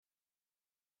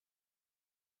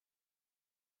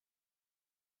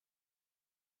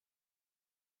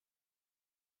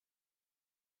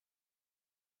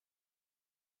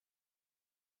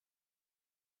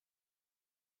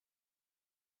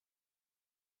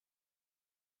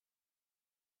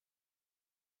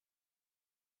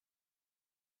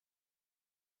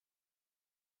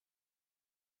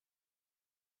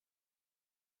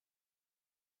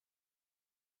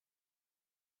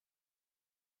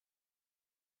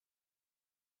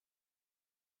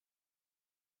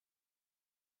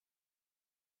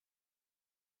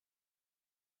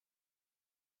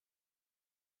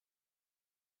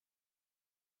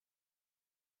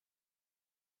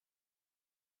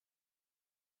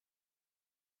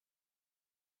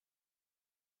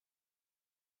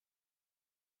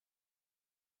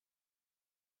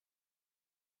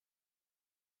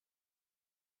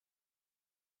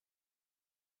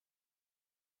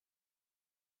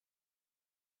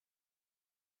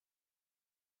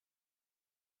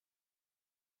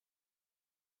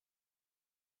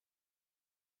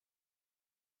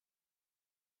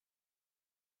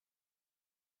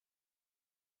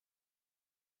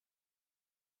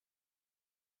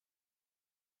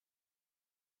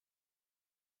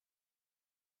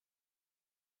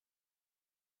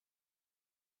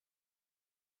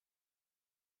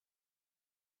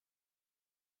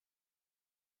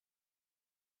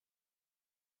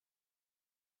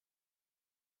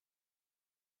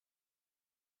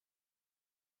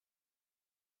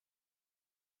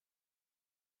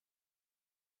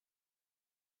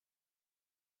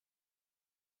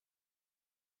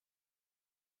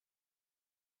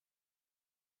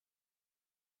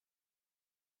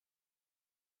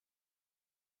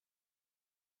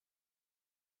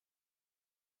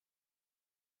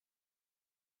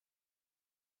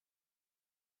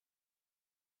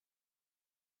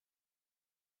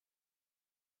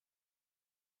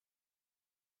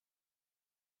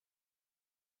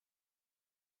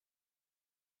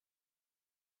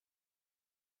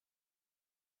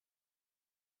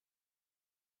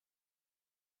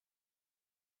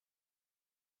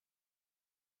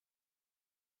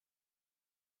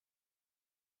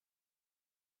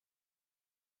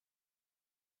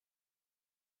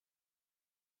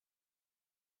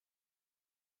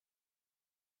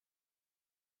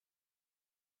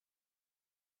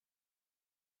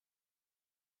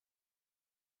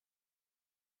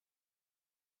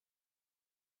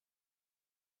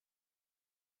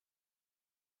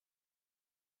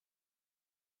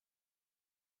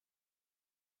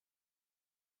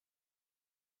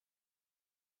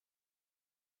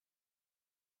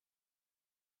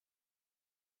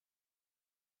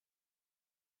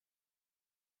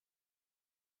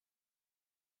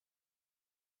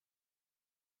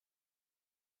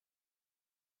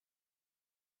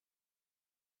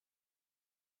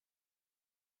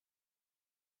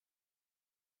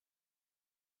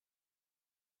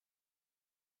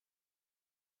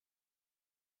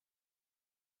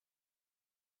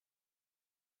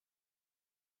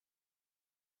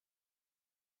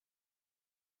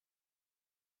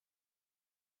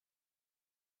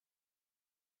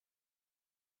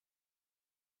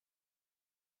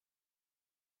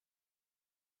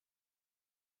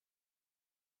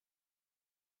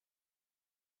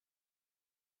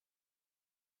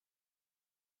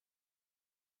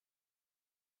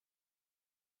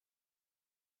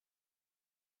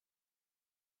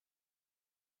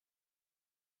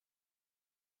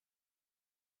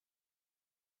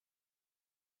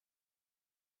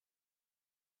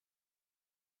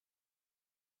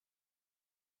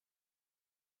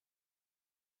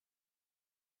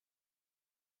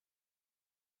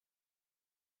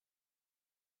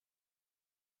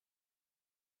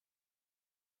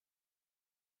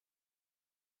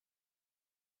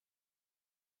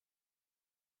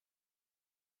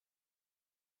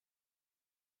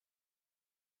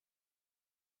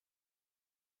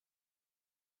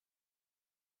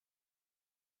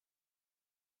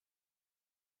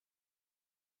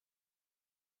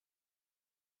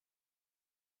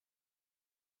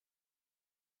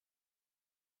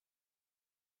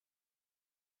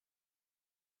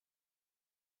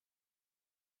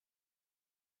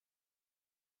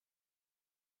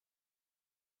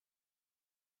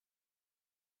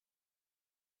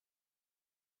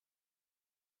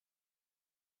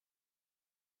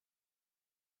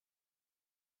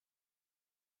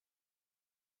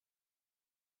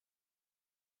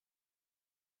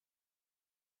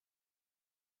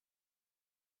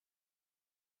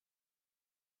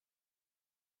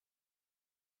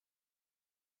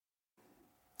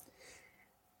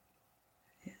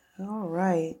All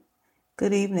right.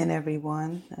 Good evening,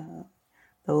 everyone.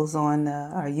 Those on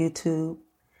our YouTube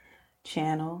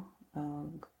channel,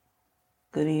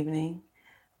 good evening.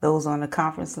 Those on the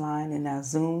conference line and our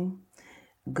Zoom,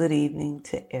 good evening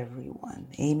to everyone.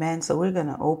 Amen. So we're going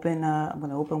to open, I'm going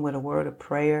to open with a word of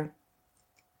prayer,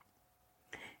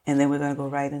 and then we're going to go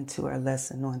right into our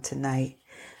lesson on tonight.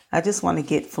 I just want to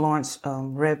get Florence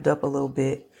revved up a little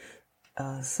bit.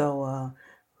 So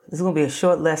it's going to be a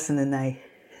short lesson tonight.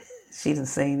 She didn't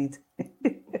say anything.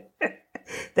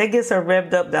 That gets her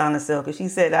revved up down herself. Because she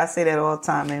said, I say that all the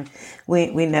time, and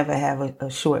we never have a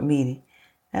short meeting.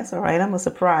 That's all right. I'm going to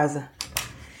surprise her.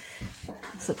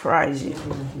 Surprise you.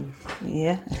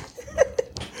 Yeah.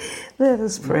 Let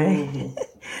us pray.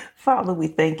 Father, we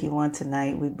thank you on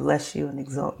tonight. We bless you and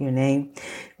exalt your name.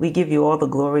 We give you all the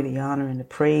glory, the honor, and the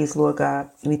praise, Lord God.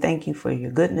 We thank you for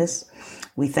your goodness.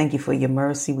 We thank you for your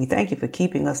mercy. We thank you for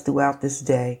keeping us throughout this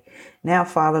day. Now,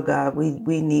 Father God,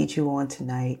 we need you on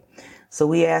tonight. So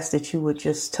we ask that you would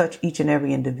just touch each and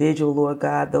every individual, Lord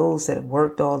God, those that have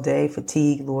worked all day,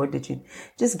 fatigued, Lord, that you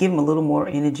just give them a little more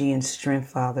energy and strength,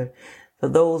 Father. For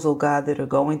those, oh God, that are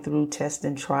going through tests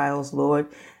and trials, Lord,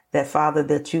 that, Father,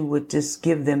 that you would just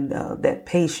give them that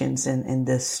patience and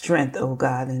the strength, oh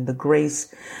God, and the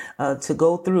grace to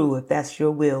go through if that's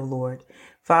your will, Lord.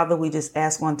 Father, we just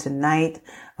ask on tonight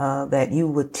that you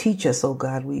would teach us, oh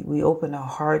God. We open our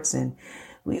hearts and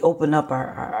we open up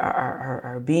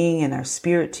our being and our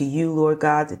spirit to you, Lord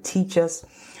God, to teach us.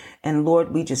 And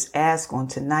Lord, we just ask on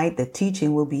tonight that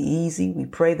teaching will be easy. We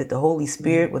pray that the Holy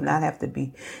Spirit will not have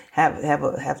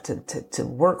to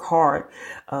work hard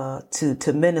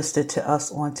to minister to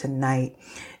us on tonight.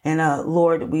 And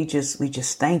Lord, we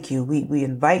just thank you. We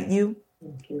invite you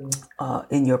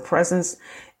in your presence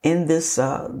in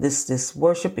this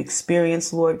worship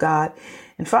experience, Lord God.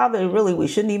 And Father, really, we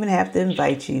shouldn't even have to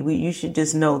invite you. You should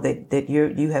just know that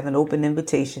you have an open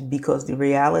invitation, because the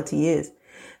reality is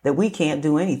that we can't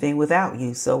do anything without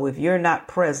you. So if you're not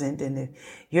present, and if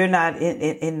you're not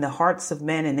in the hearts of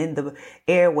men and in the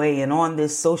airway and on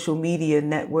this social media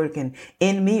network and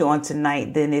in me on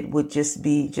tonight, then it would just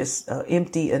be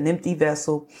an empty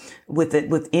vessel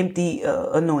with empty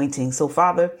anointing. So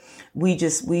Father, we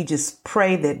just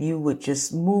pray that you would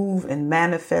just move and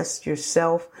manifest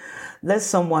yourself. Let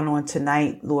someone on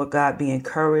tonight, Lord God, be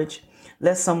encouraged.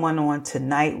 Let someone on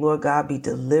tonight, Lord God, be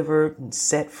delivered and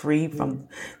set free from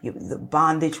the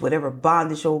bondage, whatever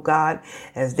bondage, oh God,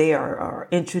 as they are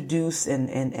introduced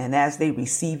and as they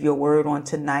receive your word on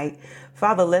tonight.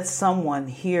 Father, let someone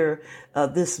hear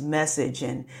this message,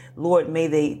 and Lord, may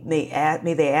they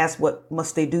ask what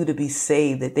must they do to be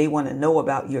saved, that they want to know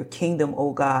about your kingdom,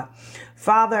 oh God.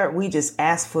 Father, we just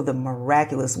ask for the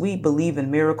miraculous. We believe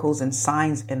in miracles and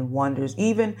signs and wonders,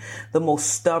 even the most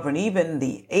stubborn, even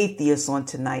the atheists on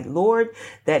tonight, Lord,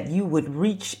 that you would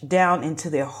reach down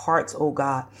into their hearts, oh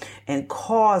God, and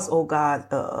cause, oh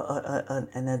God,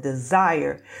 a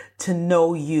desire to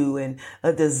know you, and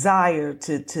a desire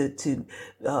to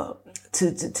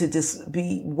just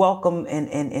be welcome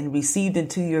and received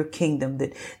into your kingdom,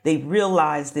 that they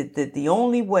realize that the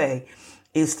only way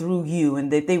is through you, and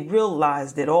that they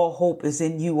realize that all hope is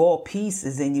in you, all peace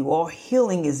is in you, all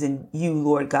healing is in you,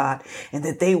 Lord God, and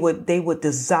that they would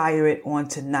desire it on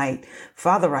tonight.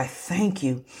 Father, I thank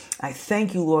you. I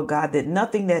thank you, Lord God, that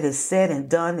nothing that is said and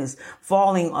done is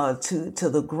falling to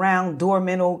the ground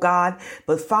dormant, oh God.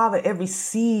 But Father, every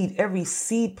seed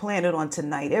planted on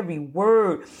tonight, every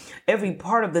word, every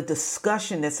part of the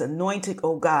discussion that's anointed,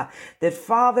 oh God, that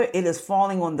Father, it is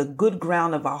falling on the good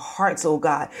ground of our hearts, oh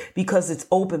God, because it's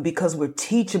open, because we're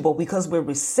teachable, because we're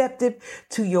receptive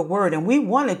to your word. And we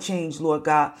want to change, Lord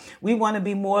God. We want to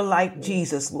be more like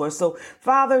Jesus, Lord. So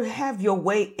Father, have your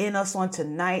way in us on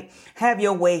tonight. Have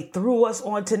your way through us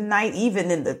on tonight,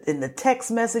 even in the text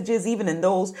messages, even in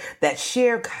those that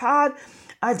share. God,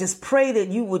 I just pray that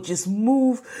you would just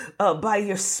move by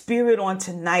your spirit on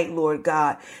tonight, Lord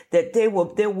God, that there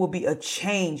will be a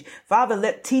change. Father,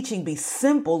 let teaching be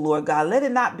simple, Lord God. Let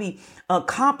it not be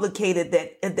complicated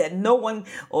that no one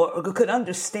or could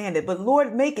understand it. But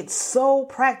Lord, make it so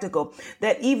practical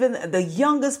that even the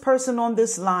youngest person on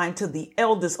this line to the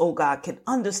eldest, oh God, can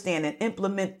understand and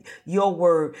implement your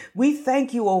word. We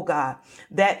thank you, oh God,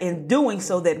 that in doing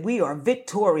so that we are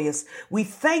victorious. We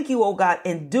thank you, oh God,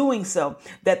 in doing so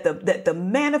that the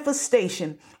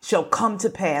manifestation shall come to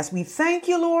pass. We thank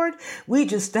you, Lord. We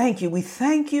just thank you. We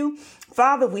thank you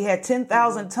Father, if we had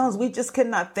 10,000 tongues, we just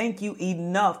cannot thank you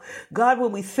enough. God,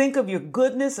 when we think of your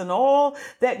goodness and all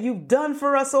that you've done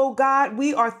for us, oh God,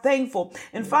 we are thankful.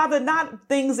 And Father, not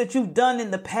things that you've done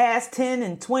in the past 10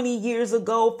 and 20 years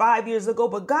ago, 5 years ago,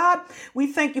 but God, we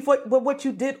thank you for what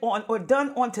you did on or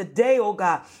done on today, oh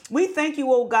God. We thank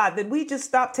you, oh God, that we just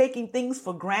stop taking things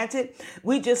for granted.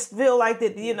 We just feel like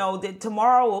that, that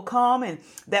tomorrow will come and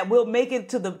that we'll make it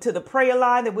to the prayer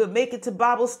line, that we'll make it to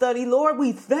Bible study. Lord,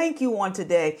 we thank you on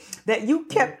today that you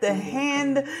kept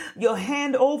your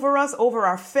hand over us, over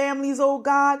our families, oh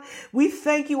God. We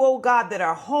thank you, oh God, that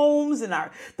our homes and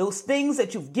those things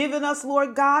that you've given us,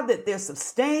 Lord God, that they're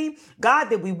sustained. God,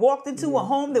 that we walked into a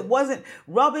home that wasn't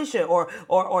rubbish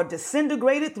or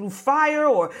disintegrated through fire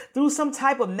or through some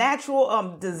type of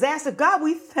natural disaster. God,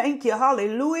 we thank you.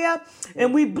 Hallelujah.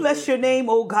 And we bless your name,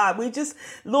 oh God.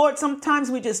 Lord, sometimes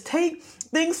we just take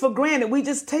things for granted. We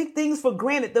just take things for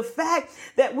granted. The fact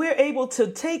that we're able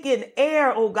to take in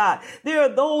air, oh God. There are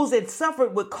those that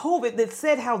suffered with COVID that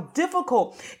said how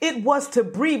difficult it was to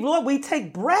breathe. Lord, we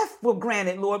take breath for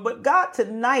granted, Lord. But God,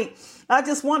 tonight, I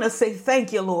just want to say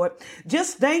thank you, Lord.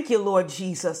 Just thank you, Lord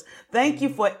Jesus. Thank you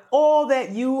for all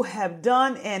that you have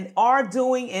done and are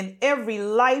doing in every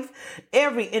life,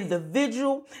 every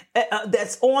individual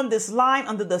that's on this line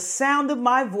under the sound of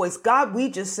my voice. God, we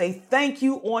just say thank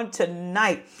you on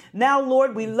tonight. Now,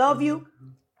 Lord, we love you.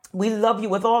 We love you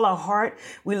with all our heart.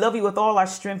 We love you with all our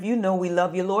strength. You know we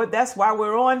love you, Lord. That's why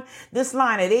we're on this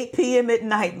line at 8 p.m. at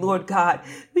night, Lord God,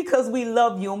 because we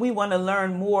love you and we want to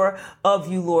learn more of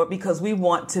you, Lord, because we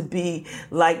want to be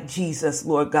like Jesus,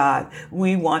 Lord God.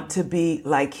 We want to be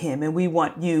like him and we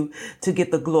want you to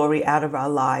get the glory out of our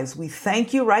lives. We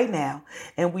thank you right now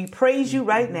and we praise you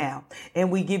right now and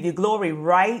we give you glory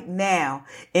right now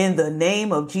in the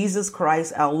name of Jesus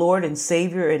Christ, our Lord and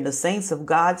Savior, and the saints of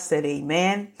God said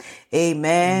amen.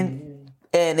 Amen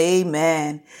and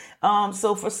amen.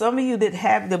 So for some of you that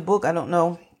have the book, I don't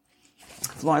know,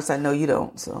 Florence, I know you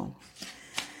don't.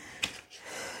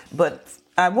 But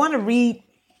I really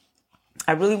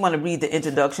want to read the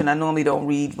introduction. I normally don't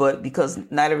read, but because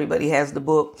not everybody has the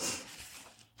book.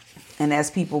 And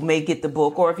as people may get the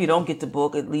book, or if you don't get the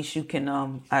book, at least you can,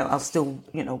 I'll still,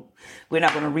 we're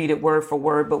not going to read it word for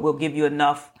word, but we'll give you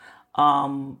enough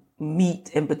meat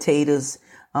and potatoes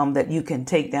that you can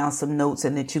take down some notes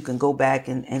and that you can go back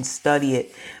and study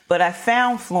it. But I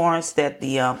found, Florence, that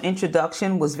the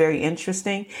introduction was very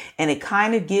interesting, and it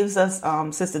kind of gives us,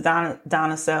 Sister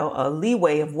Donacell, a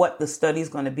leeway of what the study is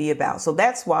going to be about. So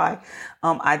that's why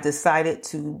I decided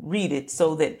to read it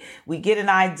so that we get an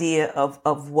idea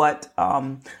of what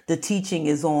the teaching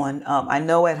is on. I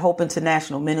know at Hope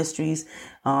International Ministries,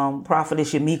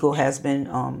 Prophetess Yamiko has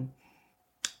been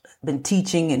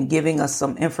teaching and giving us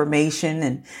some information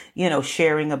and,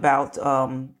 sharing about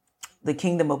the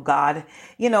kingdom of God.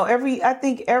 I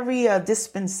think every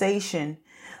dispensation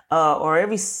or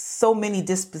every so many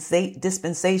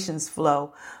dispensations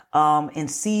flow in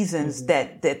seasons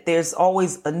that there's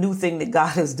always a new thing that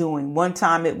God is doing. One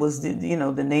time it was, the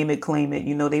name it, claim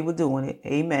it, they were doing it.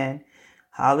 Amen.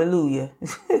 Hallelujah.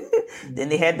 Then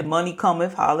they had the money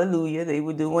cometh. Hallelujah. They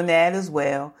were doing that as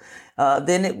well.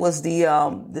 Then it was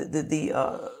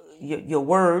your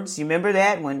words. You remember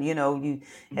that when, you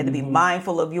had to be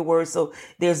mindful of your words. So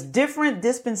there's different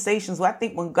dispensations. I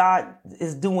think when God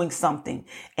is doing something,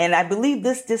 and I believe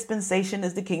this dispensation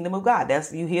is the kingdom of God.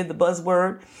 You hear the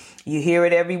buzzword, you hear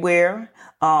it everywhere.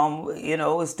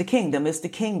 It's the kingdom. It's the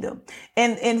kingdom.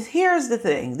 And here's the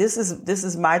thing. This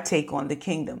is my take on the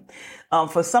kingdom.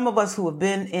 For some of us who have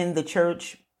been in the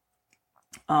church,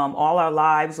 all our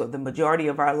lives or the majority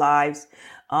of our lives,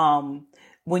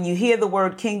 when you hear the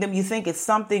word kingdom, you think it's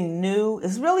something new.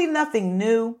 It's really nothing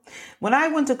new. When I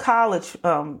went to college,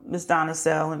 Miss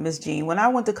Donacell and Miss Jean, when I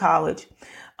went to college,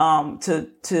 to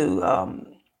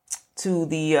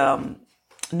the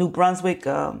New Brunswick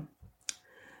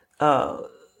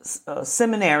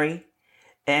seminary,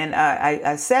 and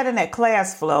I sat in that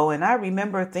class flow, and I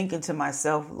remember thinking to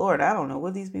myself, Lord, I don't know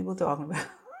what these people are talking about.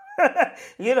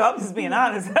 I'm just being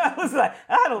honest. I was like,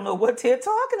 I don't know what they're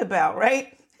talking about,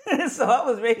 right? So I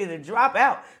was ready to drop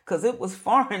out because it was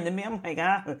foreign to me. I'm like,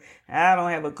 I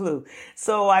don't have a clue.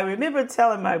 So I remember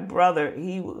telling my brother,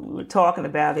 we were talking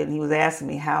about it, and he was asking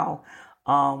me how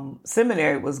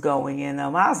seminary was going, and I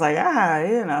was like,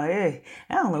 I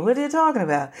don't know what they're talking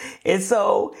about. And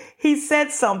so he said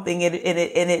something, and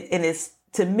it's,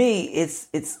 to me,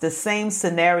 it's the same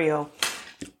scenario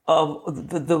of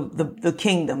the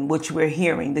kingdom, which we're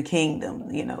hearing, the kingdom,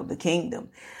 the kingdom.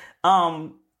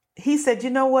 he said, you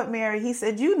know what, Mary? He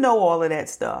said, you know all of that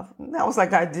stuff. And I was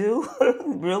like, I do?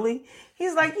 Really?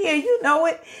 He's like, yeah, you know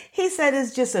it. He said,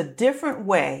 it's just a different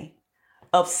way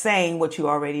of saying what you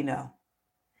already know.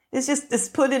 It's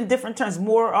put in different terms,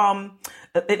 more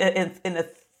in a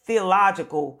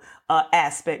theological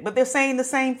aspect, but they're saying the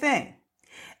same thing.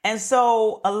 And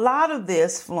so a lot of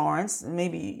this, Florence,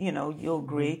 maybe, you'll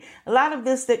agree, a lot of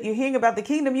this that you're hearing about the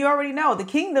kingdom, you already know. The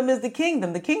kingdom is the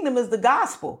kingdom. The kingdom is the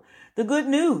gospel, the good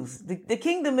news. The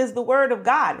kingdom is the word of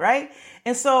God, right?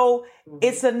 And so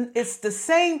it's the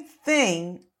same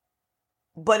thing,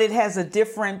 but it has a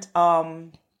different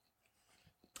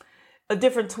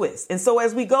twist. And so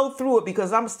as we go through it,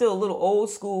 because I'm still a little old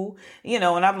school,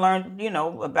 and I've learned,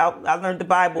 I learned the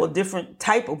Bible a different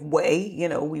type of way,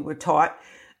 we were taught.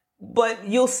 But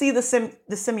you'll see the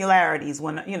similarities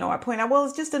when, I point out, well,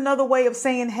 it's just another way of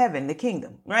saying heaven, the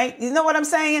kingdom, right? You know what I'm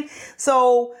saying?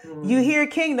 So you hear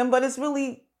kingdom, but it's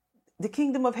really the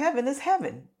kingdom of heaven is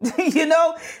heaven,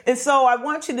 And so I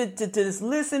want you to just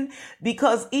listen,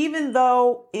 because even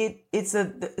though it's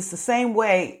the same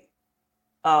way,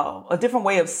 a different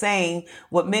way of saying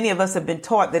what many of us have been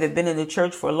taught that have been in the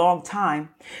church for a long time,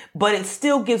 but it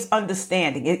still gives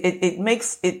understanding. It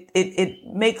makes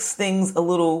things a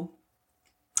little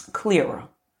clearer.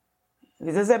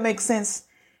 Does that make sense?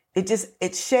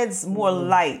 It sheds more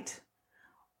light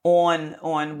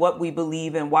on what we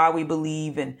believe and why we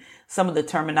believe and some of the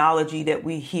terminology that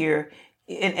we hear.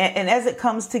 And as it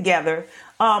comes together,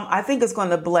 I think it's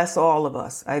going to bless all of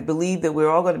us. I believe that we're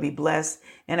all going to be blessed.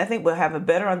 And I think we'll have a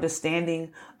better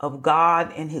understanding of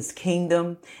God and his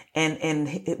kingdom and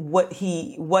what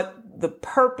the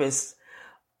purpose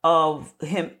of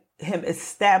him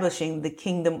establishing the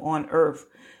kingdom on earth,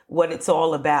 what it's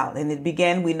all about. And it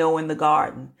began, we know, in the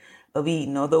Garden of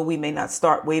Eden, although we may not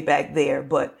start way back there,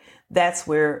 but that's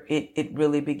where it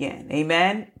really began.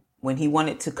 Amen. When he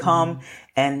wanted to come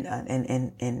and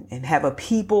have a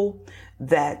people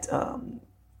that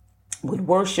would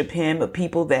worship him, a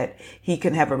people that he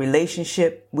can have a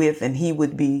relationship with, and he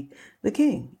would be the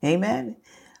king. Amen.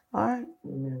 All right.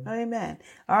 Amen.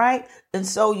 All right. And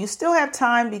so you still have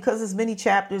time because there's many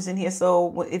chapters in here.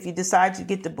 So if you decide to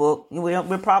get the book,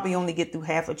 we'll probably only get through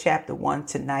half of chapter 1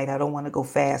 tonight. I don't want to go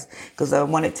fast because I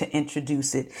wanted to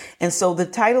introduce it. And so the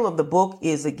title of the book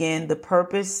is, again, The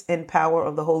Purpose and Power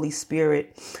of the Holy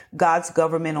Spirit, God's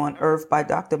Government on Earth by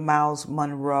Dr. Myles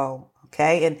Munroe.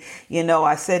 Okay. And,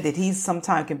 I said that he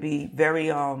sometimes can be very,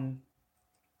 sometimes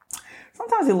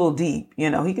a little deep,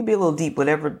 he can be a little deep,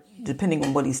 whatever, depending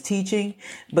on what he's teaching.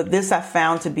 But this I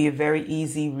found to be a very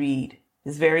easy read.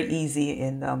 It's very easy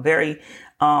and very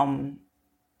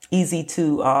easy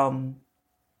to I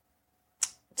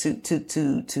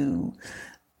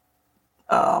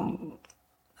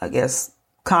guess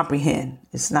comprehend.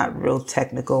 It's not real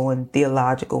technical and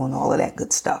theological and all of that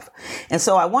good stuff. And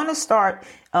so I want to start,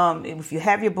 if you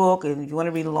have your book and if you want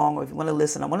to read along or if you want to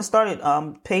listen, I want to start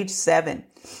at page 7.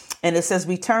 And it says,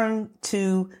 return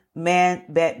to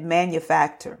that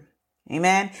manufacturer.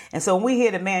 Amen. And so when we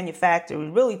hear the manufacturer,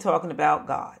 we're really talking about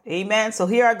God. Amen. So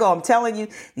here I go. I'm telling you,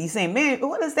 you saying, man,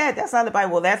 what is that? That's not the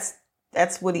Bible. Well, that's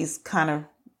what he's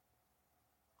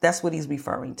that's what he's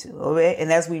referring to. Okay.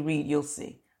 And as we read, you'll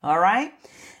see. All right.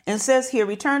 And it says here,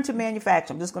 return to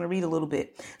manufacture. I'm just going to read a little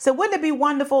bit. So wouldn't it be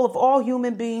wonderful if all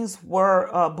human beings were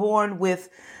born with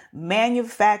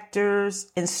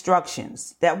manufacturer's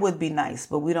instructions? That would be nice,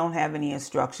 but we don't have any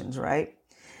instructions, right?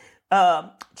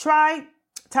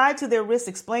 Tied to their wrists,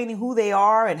 explaining who they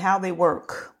are and how they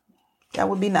work. That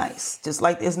would be nice. Just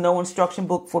like there's no instruction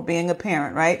book for being a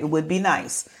parent, right? It would be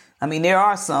nice. I mean, there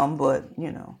are some, but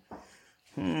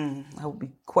I would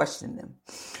be questioning them.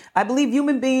 I believe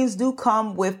human beings do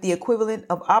come with the equivalent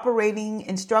of operating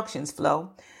instructions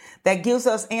flow that gives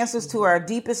us answers to our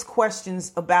deepest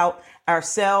questions about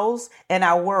ourselves and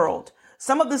our world.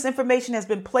 Some of this information has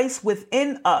been placed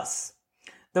within us.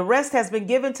 The rest has been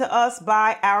given to us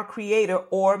by our creator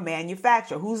or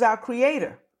manufacturer. Who's our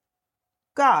creator?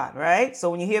 God, right? So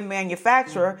when you hear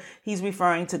manufacturer, he's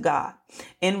referring to God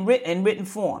in written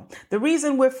form. The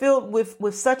reason we're filled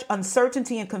with such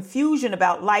uncertainty and confusion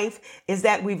about life is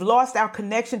that we've lost our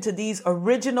connection to these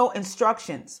original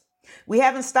instructions. We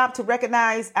haven't stopped to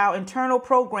recognize our internal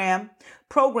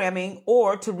programming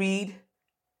or to read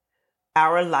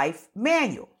our life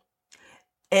manual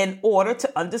in order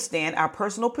to understand our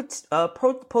personal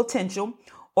potential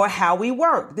or how we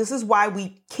work. This is why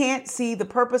we can't see the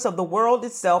purpose of the world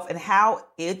itself and how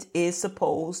it is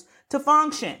supposed to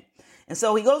function. And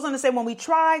so he goes on to say, when we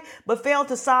try but fail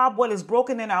to solve what is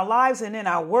broken in our lives and in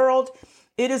our world,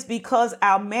 it is because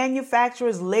our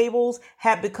manufacturers' labels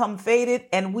have become faded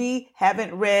and we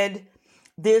haven't read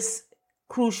this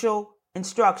crucial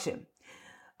instruction.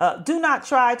 Do not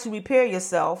try to repair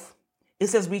yourself. It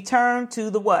says return to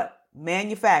the what?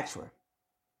 Manufacturer.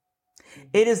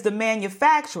 It is the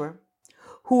manufacturer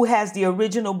who has the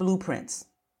original blueprints.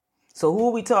 So who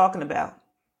are we talking about?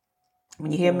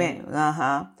 When you hear man,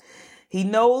 he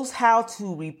knows how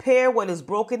to repair what is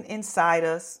broken inside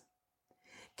us,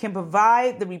 can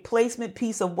provide the replacement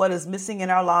piece of what is missing in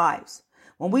our lives.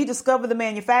 When we discover the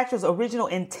manufacturer's original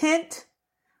intent,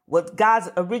 what God's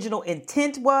original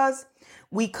intent was,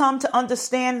 we come to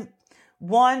understand,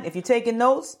 one, if you're taking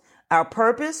notes, our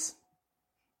purpose,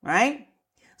 right?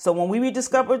 So when we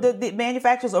rediscover the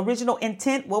manufacturer's original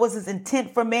intent, what was his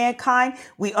intent for mankind?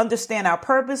 We understand our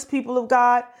purpose, people of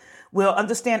God. We'll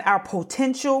understand our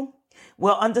potential.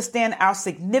 We'll understand our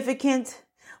significance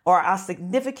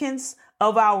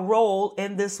of our role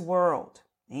in this world.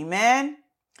 Amen.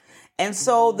 And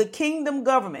so the kingdom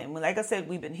government, like I said,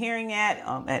 we've been hearing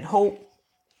at Hope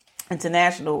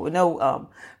International. We know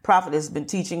Prophet has been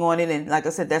teaching on it. And like I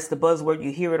said, that's the buzzword.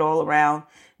 You hear it all around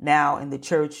now in the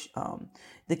church,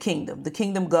 the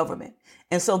kingdom government.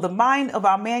 And so the mind of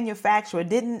our manufacturer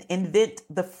didn't invent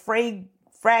the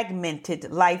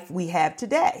fragmented life we have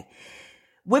today.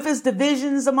 With its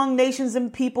divisions among nations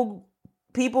and people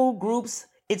groups,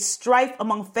 its strife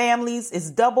among families,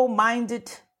 its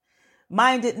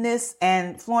double-mindedness.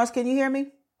 And Florence, can you hear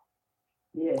me?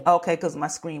 Yeah. Okay, because my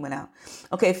screen went out.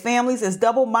 Okay, families is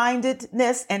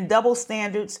double-mindedness and double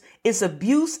standards. It's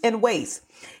abuse and waste.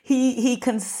 He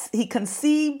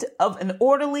conceived of an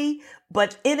orderly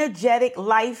but energetic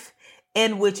life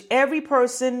in which every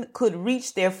person could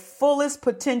reach their fullest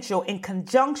potential in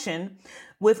conjunction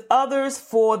with others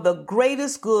for the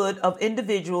greatest good of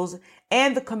individuals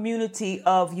and the community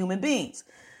of human beings.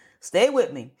 Stay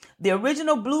with me. The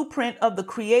original blueprint of the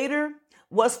Creator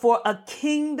was for a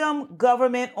kingdom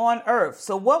government on earth.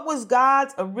 So what was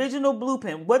God's original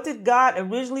blueprint? What did God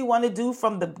originally want to do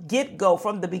from the get-go,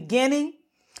 from the beginning?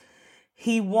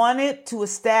 He wanted to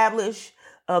establish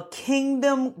a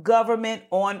kingdom government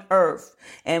on earth.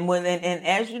 And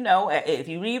as you know, if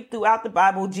you read throughout the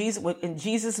Bible, in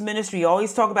Jesus' ministry, you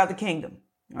always talk about the kingdom,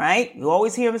 right? You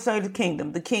always hear him say the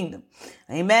kingdom.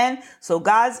 Amen. So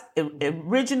God's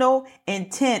original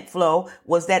intent, Flo,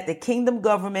 was that the kingdom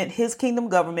government, his kingdom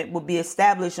government, would be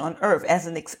established on earth as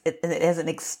an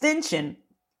extension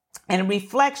and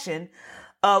reflection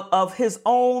of his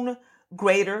own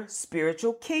greater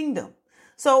spiritual kingdom.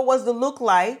 So it was to look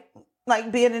like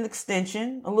being an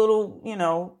extension, a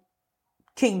little,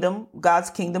 kingdom, God's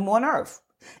kingdom on earth.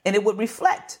 And it would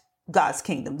reflect God's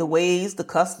kingdom, the ways, the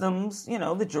customs,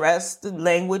 the dress, the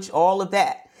language, all of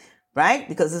that, right?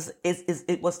 Because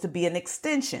it was to be an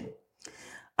extension.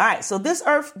 All right. So this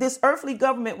earthly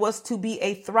government was to be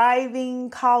a thriving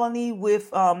colony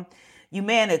with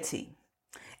humanity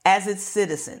as its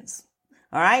citizens.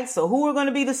 All right. So who are going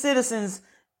to be the citizens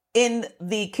in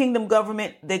the kingdom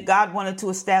government that God wanted to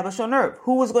establish on earth?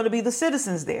 Who was going to be the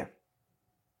citizens there?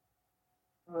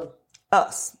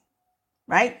 Us.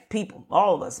 Right? People,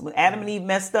 all of us. When Adam and Eve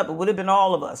messed up, it would have been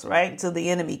all of us, right? Until the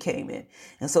enemy came in.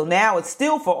 And so now it's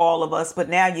still for all of us, but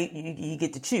now you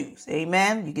get to choose.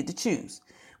 Amen? You get to choose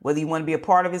whether you want to be a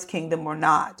part of his kingdom or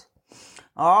not.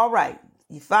 All right.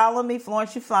 You follow me?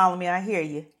 Florence, you follow me? I hear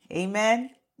you. Amen?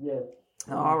 Yes.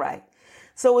 All right.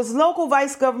 So as local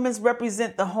vice governments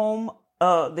represent the home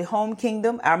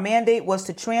kingdom, our mandate was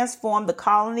to transform the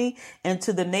colony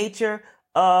into the nature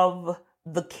of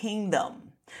the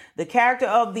kingdom. The character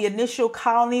of the initial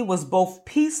colony was both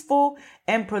peaceful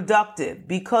and productive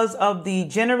because of the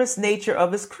generous nature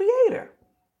of its creator.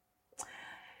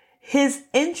 His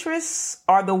interests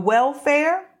are the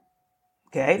welfare.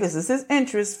 Okay, this is his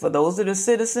interests for those that are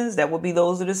citizens. That would be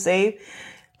those that are saved,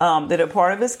 that are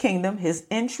part of his kingdom. His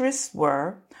interests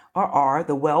are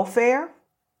the welfare,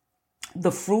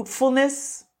 the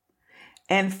fruitfulness,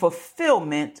 and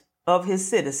fulfillment of his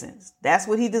citizens. That's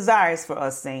what he desires for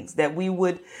us, saints, that we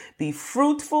would be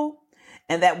fruitful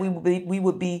and that we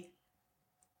would be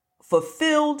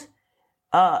fulfilled,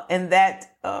 and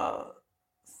that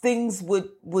things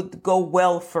would go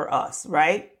well for us,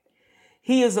 right?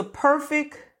 He is a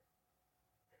perfect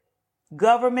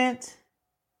government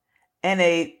and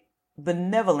a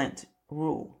benevolent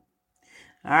rule.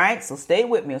 All right, so stay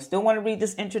with me. I still want to read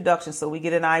this introduction so we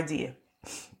get an idea.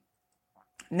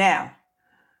 Now,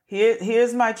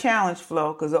 here's my challenge,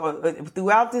 Flo, because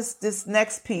throughout this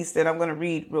next piece that I'm going to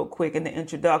read real quick in the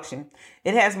introduction,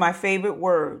 it has my favorite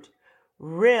word,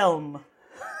 realm.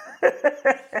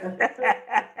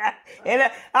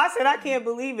 And I said, I can't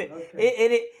believe it.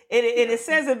 Okay. It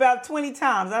says it about 20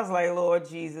 times. I was like, Lord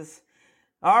Jesus.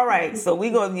 All right. So we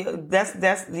go, that's,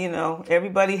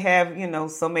 everybody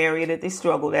have, some area that they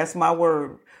struggle. That's my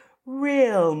word.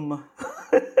 Realm.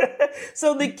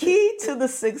 So the key to the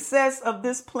success of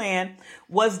this plan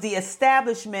was the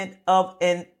establishment of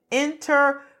an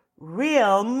inter-realm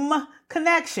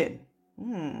connection.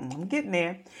 I'm getting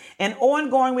there. An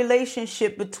ongoing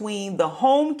relationship between the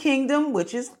home kingdom,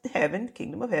 which is heaven,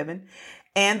 kingdom of heaven,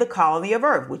 and the colony of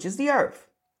earth, which is the earth.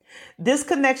 This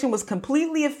connection was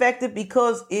completely effective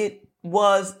because it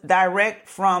was direct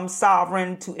from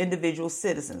sovereign to individual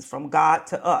citizens, from God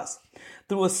to us,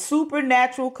 through a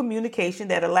supernatural communication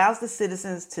that allows the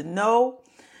citizens to know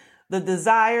the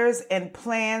desires and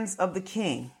plans of the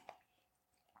king.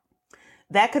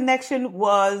 That connection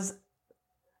was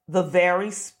the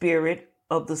very spirit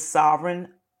of the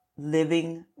sovereign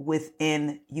living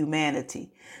within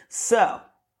humanity. So,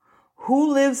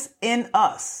 who lives in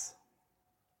us?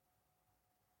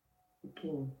 The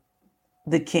King.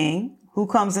 The King, who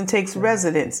comes and takes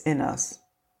residence in us.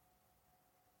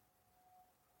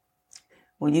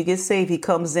 When you get saved, he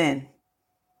comes in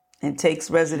and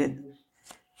takes residence.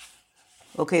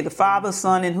 Okay, the Father,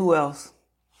 Son, and who else?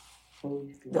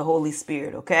 The Holy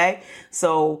Spirit. Okay,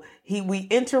 so we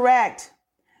interact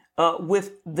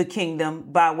with the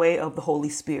kingdom by way of the Holy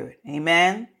Spirit.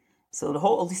 Amen. So the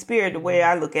Holy Spirit, the way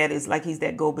I look at it, is like he's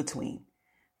that go-between.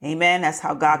 Amen. That's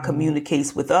how God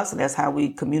communicates with us, and that's how we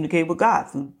communicate with God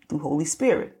through Holy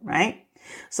Spirit, right?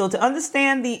 So to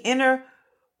understand the inner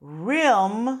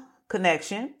realm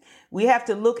connection, we have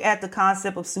to look at the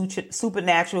concept of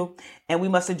supernatural, and we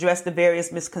must address the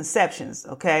various misconceptions,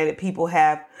 okay, that people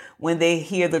have when they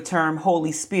hear the term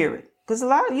Holy Spirit. Because a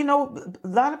lot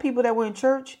of people that were in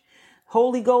church,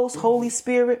 Holy Ghost, Holy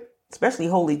Spirit, especially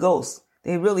Holy Ghost,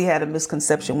 they really had a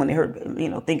misconception when they heard,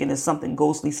 thinking it's something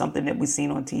ghostly, something that we've seen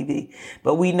on TV.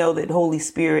 But we know that Holy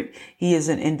Spirit, he is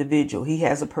an individual. He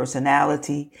has a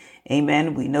personality.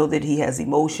 Amen. We know that he has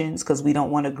emotions because we don't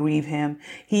want to grieve him.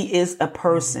 He is a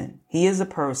person. He is a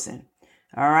person.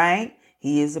 All right.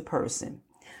 He is a person.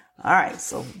 All right.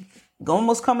 So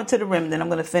almost coming to the rim. Then I'm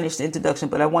going to finish the introduction,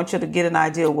 but I want you to get an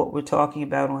idea of what we're talking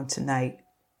about on tonight.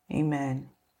 Amen.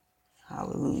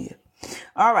 Hallelujah.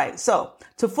 All right. So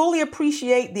to fully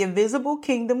appreciate the invisible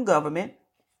kingdom government,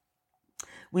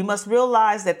 we must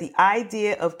realize that the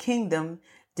idea of kingdom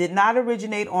did not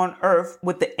originate on earth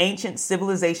with the ancient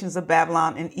civilizations of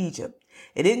Babylon and Egypt.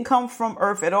 It didn't come from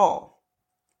earth at all.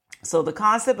 So the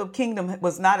concept of kingdom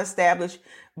was not established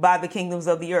by the kingdoms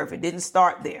of the earth. It didn't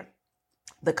start there.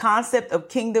 The concept of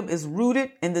kingdom is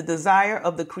rooted in the desire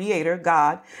of the Creator,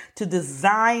 God, to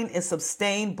design and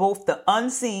sustain both the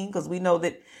unseen, because we know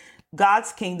that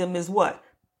God's kingdom is what?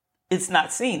 It's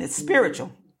not seen. It's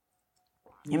spiritual.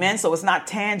 Amen. So it's not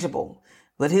tangible,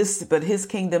 but his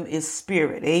kingdom is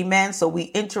spirit. Amen. So we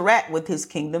interact with his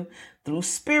kingdom through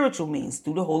spiritual means,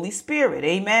 through the Holy Spirit.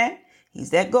 Amen. He's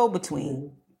that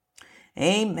go-between.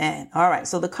 Amen. All right.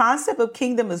 So the concept of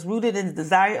kingdom is rooted in the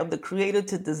desire of the Creator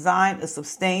to design and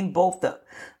sustain both the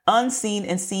unseen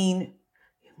and seen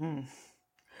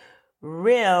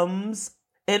realms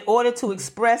in order to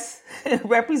express,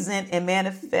 represent, and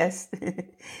manifest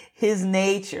his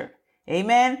nature.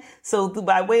 Amen. So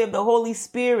by way of the Holy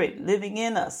Spirit living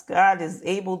in us, God is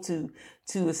able to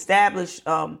establish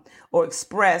or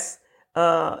express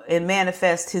and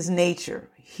manifest his nature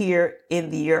here in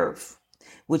the earth,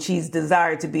 which he's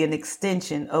desired to be an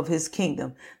extension of his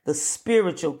kingdom, the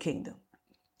spiritual kingdom.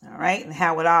 All right. And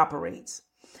how it operates.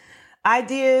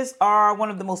 Ideas are one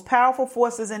of the most powerful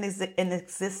forces in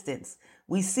existence.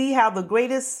 We see how the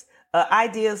greatest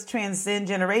ideas transcend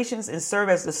generations and serve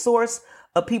as the source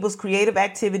of people's creative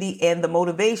activity and the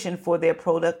motivation for their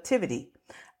productivity.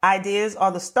 Ideas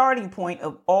are the starting point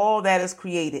of all that is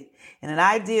created, and an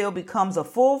ideal becomes a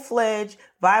full-fledged,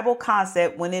 viable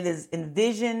concept when it is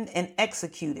envisioned and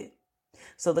executed.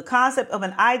 So the concept of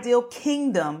an ideal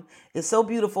kingdom is so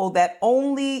beautiful that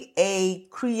only a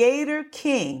creator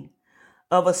king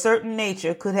of a certain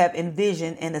nature could have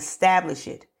envisioned and established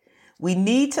it. We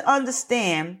need to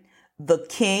understand the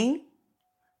king.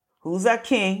 Who's our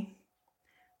king?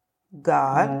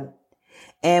 God.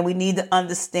 And we need to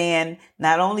understand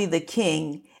not only the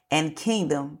king and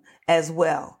kingdom as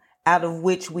well, out of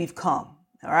which we've come.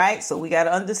 All right. So we got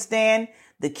to understand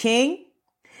the king,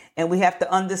 and we have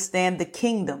to understand the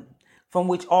kingdom from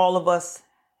which all of us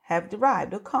have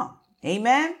derived or come.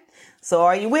 Amen. So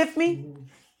are you with me?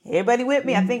 Everybody with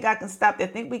me? I think I can stop there. I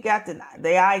think we got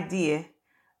the idea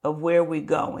of where we're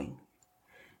going.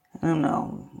 I don't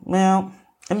know. Well,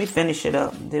 let me finish it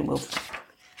up and then we'll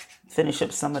finish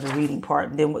up some of the reading part.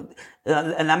 And then,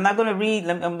 and I'm not going to read.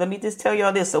 Let me just tell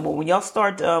y'all this. So when y'all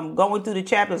start going through the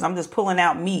chapters, I'm just pulling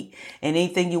out meat and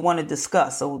anything you want to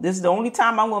discuss. So this is the only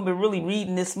time I'm going to be really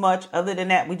reading this much. Other than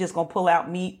that, we're just going to pull out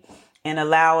meat and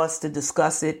allow us to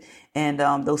discuss it. And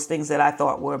those things that I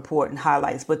thought were important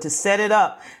highlights. But to set it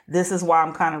up, this is why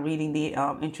I'm kind of reading the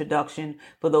introduction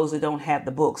for those that don't have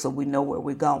the book, so we know where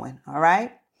we're going. All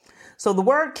right. So the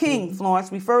word king,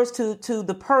 Florence, refers to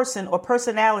the person or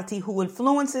personality who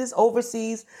influences,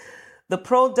 oversees the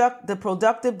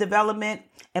productive development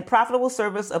and profitable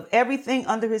service of everything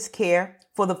under his care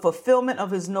for the fulfillment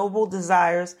of his noble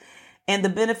desires and the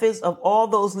benefits of all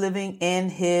those living in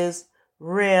his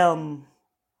realm.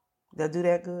 Did I do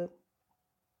that good?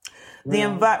 The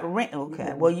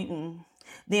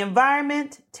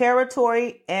environment,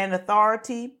 territory, and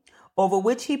authority over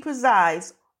which he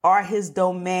presides are his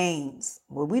domains.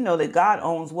 Well, we know that God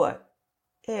owns what?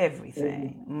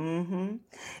 Everything.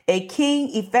 A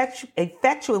king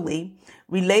effectually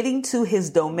relating to his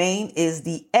domain is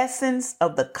the essence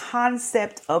of the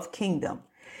concept of kingdom.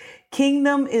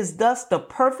 Kingdom is thus the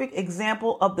perfect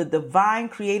example of the divine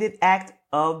created act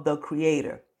of the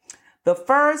Creator. The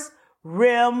first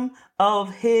realm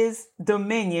of his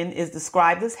dominion is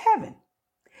described as heaven.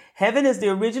 Heaven is the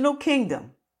original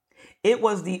kingdom. It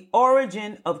was the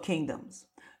origin of kingdoms.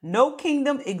 No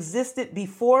kingdom existed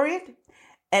before it,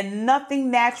 and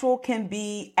nothing natural can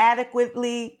be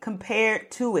adequately compared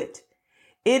to it.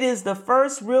 It is the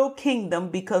first real kingdom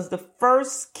because the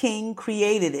first king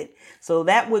created it. So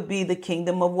that would be the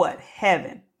kingdom of what?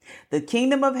 Heaven. The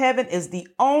kingdom of heaven is the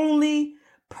only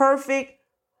perfect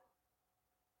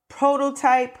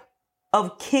prototype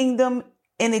of kingdom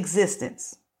in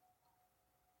existence.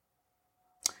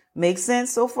 Makes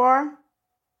sense so far?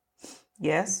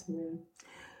 Yes.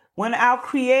 When our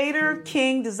Creator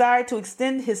King desired to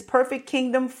extend his perfect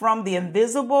kingdom from the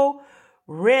invisible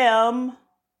realm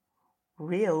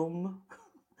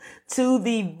to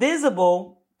the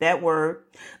visible, that word,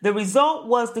 the result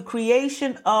was the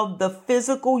creation of the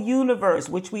physical universe,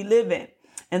 which we live in,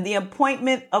 and the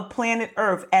appointment of planet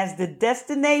Earth as the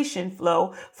destination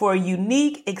flow for a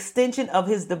unique extension of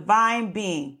his divine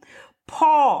being.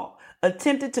 Paul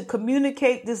attempted to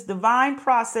communicate this divine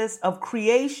process of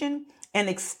creation and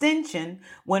extension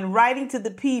when writing to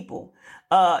the people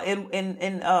in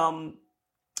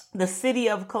the city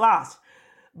of Colossus.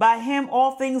 By him,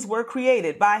 all things were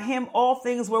created. By him, all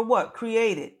things were what?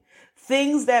 Created.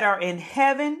 Things that are in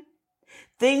heaven,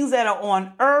 things that are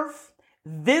on earth,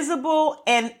 visible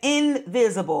and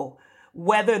invisible,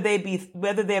 whether there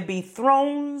be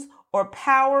thrones or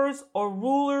powers or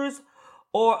rulers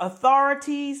or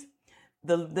authorities.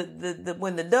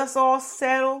 When the dust all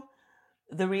settle,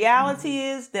 the reality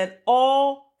is that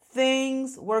all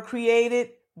things were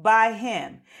created by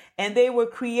him, and they were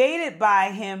created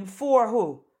by him for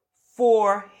who?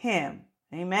 For him.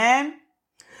 Amen.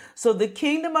 So the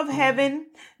kingdom of heaven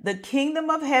and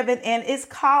its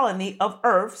colony of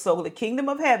earth. So the kingdom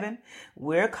of heaven,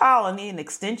 we're a colony, an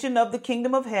extension of the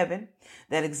kingdom of heaven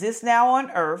that exists now on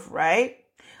earth, right?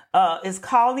 Its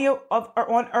colony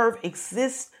on earth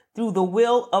exists through the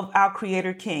will of our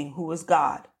Creator King, who is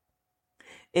God.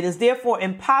 It is therefore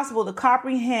impossible to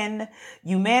comprehend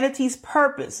humanity's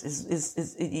purpose.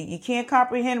 You can't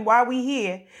comprehend why we're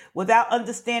here without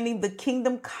understanding the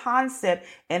kingdom concept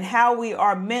and how we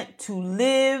are meant to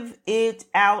live it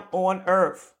out on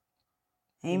earth.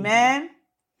 Amen.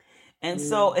 And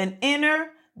so an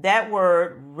inner, that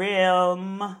word,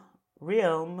 realm,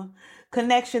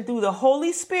 connection through the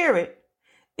Holy Spirit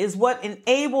is what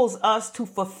enables us to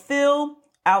fulfill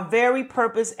our very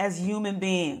purpose as human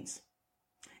beings.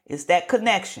 It's that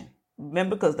connection.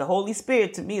 Remember, because the Holy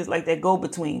Spirit to me is like that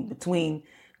between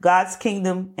God's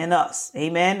kingdom and us.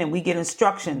 Amen. And we get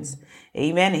instructions.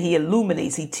 Amen. And he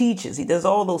illuminates, he teaches, he does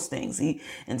all those things. He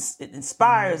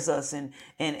inspires us and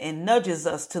nudges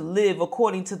us to live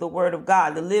according to the word of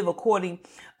God, to live according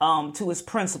to his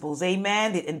principles.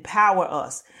 Amen. To empower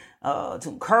us, to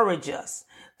encourage us,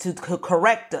 to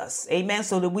correct us. Amen.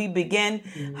 So that we begin,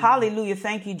 hallelujah,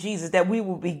 thank you, Jesus, that we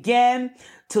will begin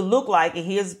to look like, and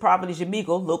here's Prophet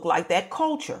Yamiko, look like that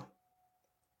culture.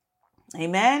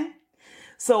 Amen.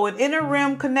 So an inner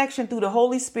realm connection through the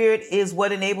Holy Spirit is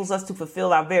what enables us to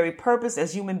fulfill our very purpose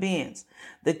as human beings.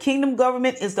 The kingdom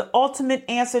government is the ultimate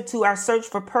answer to our search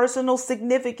for personal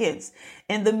significance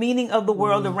and the meaning of the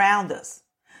world around us.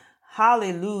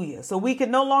 Hallelujah. So we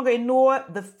can no longer ignore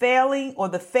the failing or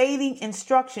the fading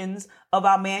instructions of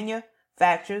our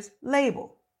manufacturer's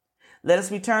label. Let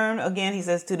us return again, he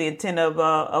says, to the intent of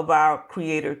our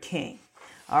Creator King.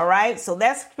 All right. So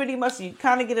that's pretty much, you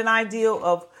kind of get an idea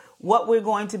of what we're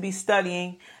going to be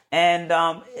studying. And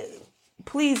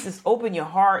please just open your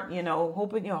heart,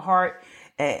 open your heart.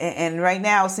 And right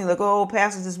now it seems like, oh,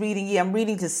 pastor's just reading. Yeah, I'm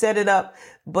reading to set it up.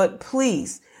 But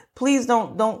please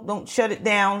don't shut it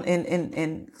down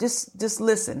and just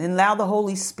listen and allow the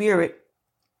Holy Spirit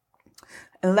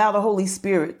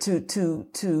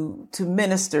to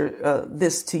minister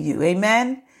this to you.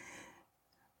 Amen.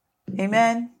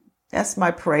 Amen. That's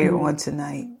my prayer on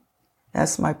tonight.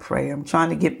 That's my prayer. I'm trying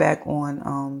to get back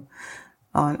on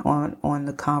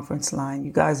the conference line.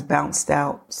 You guys bounced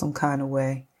out some kind of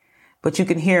way, but you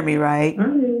can hear me, right?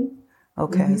 Mm-hmm.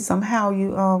 Okay. Mm-hmm. Somehow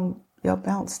y'all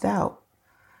bounced out.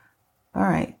 All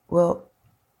right. Well,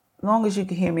 as long as you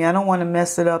can hear me, I don't want to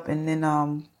mess it up and then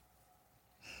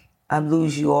I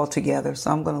lose you altogether.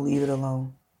 So I'm going to leave it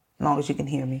alone as long as you can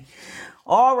hear me.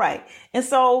 All right. And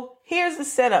so here's the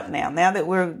setup now. Now that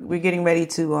we're getting ready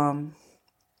to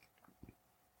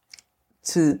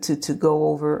go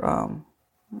over,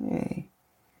 hey,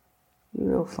 you're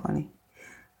real funny.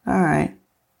 All right.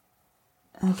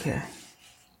 Okay.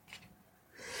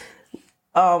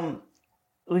 We're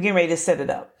getting ready to set it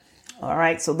up. All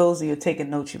right. So those of you taking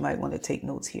notes, you might want to take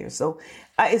notes here. So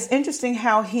it's interesting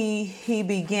how he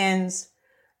begins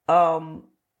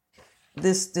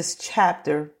this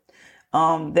chapter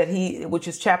which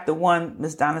is chapter 1,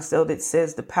 Ms. Donicel, that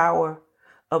says the power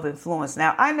of influence.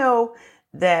 Now I know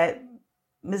that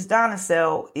Ms.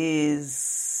 Donicel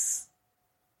is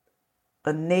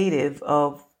a native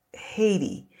of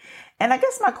Haiti, and I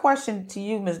guess my question to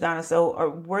you, Ms.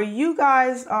 Donicel, were you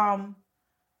guys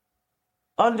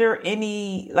under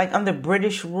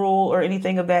British rule or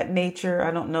anything of that nature?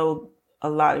 I don't know a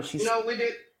lot if she's... No, we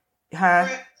did. Huh?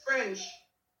 French.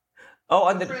 Oh,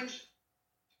 under... French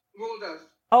ruled us.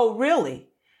 Oh, really?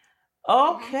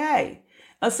 Okay.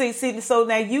 See, so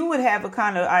now you would have a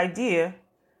kind of idea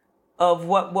of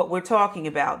what we're talking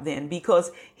about then,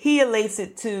 because he relates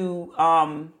it to,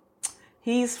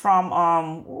 he's from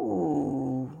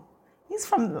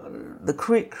the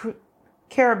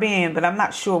Caribbean, but I'm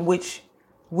not sure which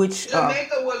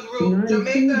Jamaica was ruled.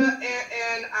 Jamaica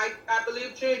and I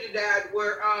believe Trinidad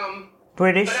were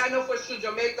British. But I know for sure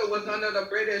Jamaica was under the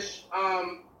British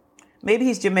maybe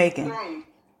he's Jamaican. throne.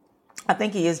 I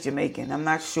think he is Jamaican. I'm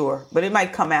not sure, but it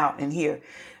might come out in here.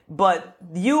 But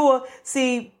you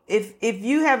see, if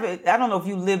you have, I don't know if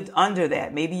you lived under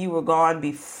that. Maybe you were gone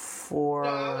before. No,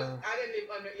 I didn't live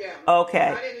under. Yeah. Okay.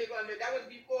 I didn't live under. That was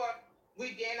before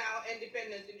we gained our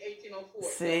independence in 1804.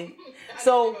 See,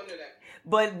 so. Didn't live under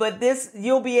that. But this,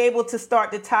 you'll be able to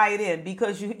start to tie it in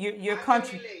because your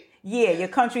country. Yeah, your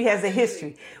country has a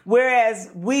history. Whereas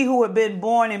we who have been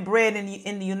born and bred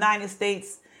in the United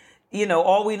States,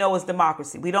 all we know is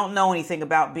democracy. We don't know anything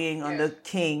about being under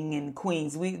king and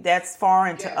queens. That's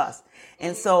foreign to us.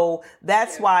 And so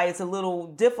that's why it's a little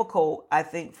difficult, I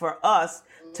think, for us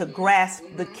to grasp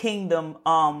the kingdom,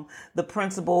 the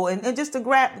principle, and just to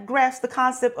grasp the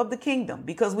concept of the kingdom,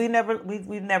 because we've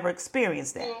never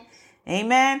experienced that.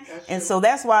 Amen. And so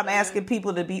that's why I'm asking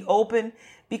people to be open,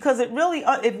 because it really,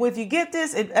 if you get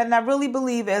this, and I really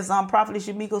believe, as Prophetess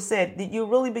Yamiko said, that you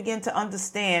really begin to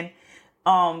understand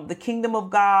the kingdom of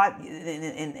God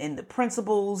and the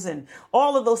principles and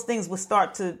all of those things will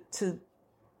start to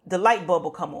the light bulb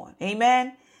will come on.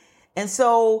 Amen. And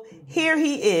so here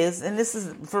he is, and this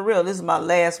is for real. This is my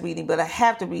last reading, but I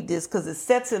have to read this because it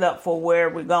sets it up for where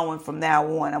we're going from now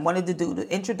on. I wanted to do the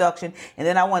introduction, and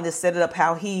then I wanted to set it up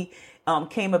how he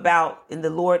came about in the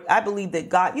Lord. I believe that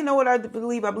God, you know what I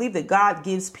believe? I believe that God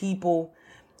gives people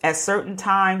at certain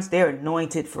times, they're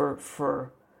anointed for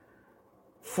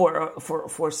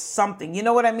something. You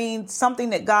know what I mean?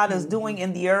 Something that God is doing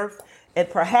in the earth. And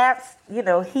perhaps,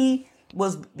 he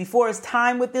was before his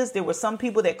time with this. There were some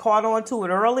people that caught on to it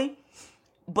early,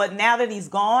 but now that he's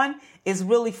gone, it's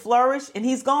really flourished, and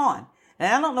he's gone.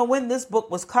 And I don't know when this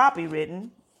book was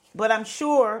copywritten, but I'm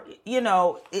sure,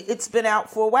 it's been out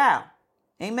for a while.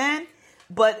 Amen.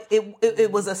 But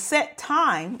it was a set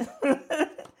time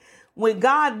when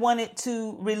God wanted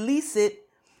to release it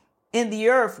in the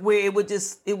earth, where it would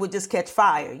just catch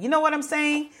fire. You know what I'm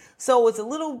saying? So it's a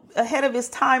little ahead of his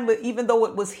time, but even though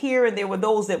it was here and there were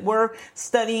those that were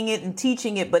studying it and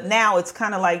teaching it, but now it's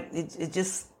kind of like it's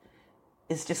just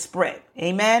spread.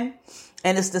 Amen.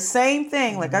 And it's the same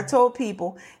thing. Like I told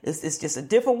people, it's just a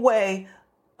different way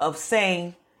of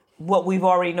saying what we've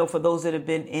already know for those that have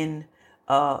been in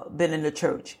the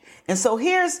church. And so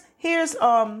here's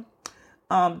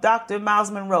Dr.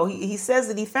 Miles Monroe. He says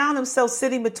that he found himself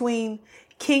sitting between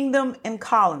kingdom and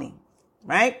colony,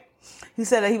 right? He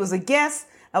said that he was a guest.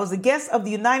 I was a guest of the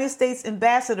United States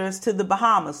ambassadors to the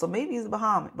Bahamas. So maybe he's a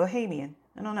Bahamian.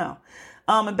 I don't know.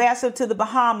 Ambassador to the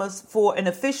Bahamas for an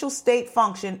official state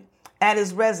function at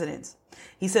his residence.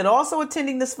 He said also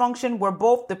attending this function were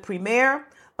both the Premier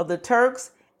of the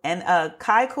Turks and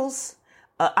Caicos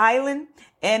Island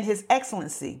and His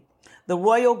Excellency, the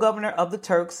Royal Governor of the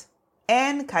Turks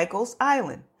and Caicos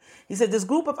Island. He said this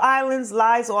group of islands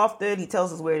lies off the, he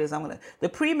tells us where it is. The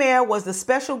Premier was the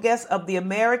special guest of the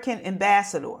American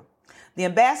ambassador. The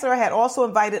ambassador had also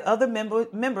invited other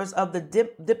members of the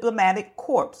diplomatic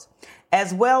corps,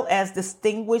 as well as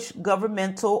distinguished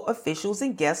governmental officials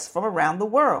and guests from around the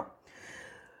world.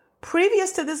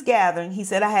 Previous to this gathering, he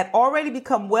said, I had already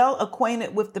become well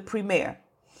acquainted with the Premier.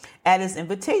 At his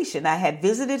invitation, I had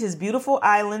visited his beautiful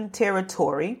island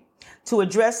territory to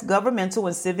address governmental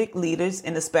and civic leaders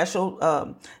in a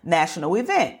special national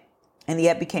event. And he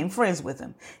had become friends with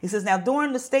him. He says, now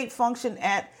during the state function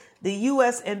at the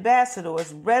U.S.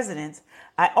 ambassador's residence,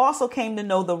 I also came to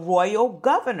know the royal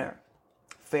governor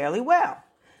fairly well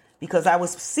because I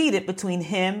was seated between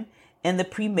him and the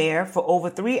Premier for over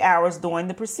 3 hours during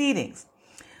the proceedings.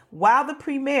 While the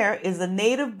Premier is a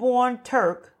native-born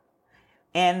Turk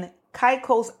and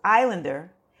Caicos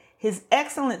Islander, His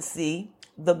Excellency,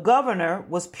 the governor,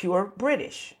 was pure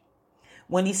British.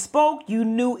 When he spoke, you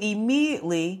knew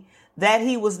immediately that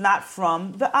he was not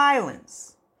from the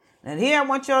islands. And here I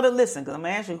want y'all to listen because I'm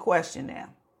going to ask you a question now.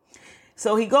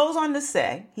 So he goes on to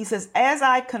say, he says, as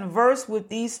I converse with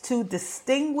these two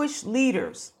distinguished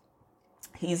leaders,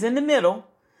 he's in the middle,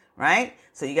 right?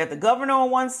 So you got the governor on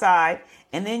one side,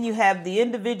 and then you have the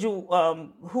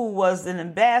individual who was an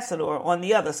ambassador on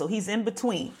the other. So he's in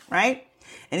between, right?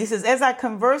 And he says, as I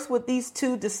converse with these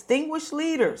two distinguished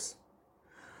leaders,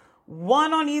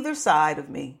 one on either side of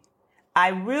me, I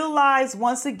realize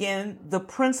once again the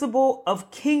principle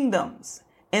of kingdoms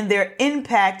and their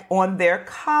impact on their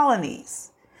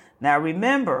colonies. Now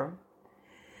remember,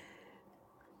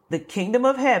 the kingdom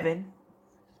of heaven,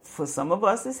 for some of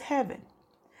us, is heaven.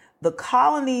 The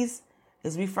colonies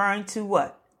is referring to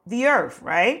what? The earth,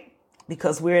 right?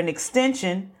 Because we're an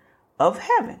extension of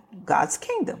heaven, God's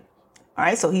kingdom. All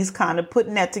right, so he's kind of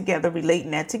putting that together,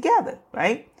 relating that together,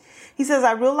 right? He says,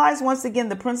 I realize once again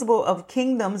the principle of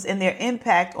kingdoms and their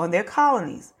impact on their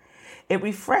colonies. It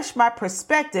refreshed my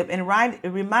perspective and it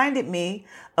reminded me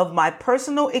of my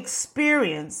personal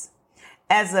experience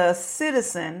as a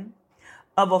citizen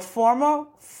of a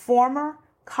former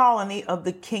colony of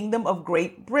the Kingdom of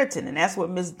Great Britain. And that's where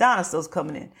Miss Donatel's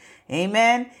coming in.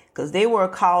 Amen. Because they were a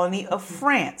colony of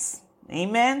France.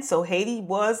 Amen. So Haiti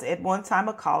was at one time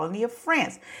a colony of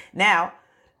France. Now,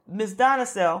 Miss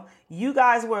Donatel, you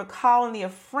guys were a colony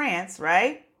of France,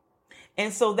 right?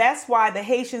 And so that's why the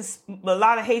Haitians, a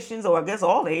lot of Haitians, or I guess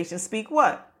all the Haitians, speak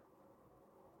what?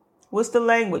 What's the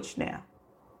language now?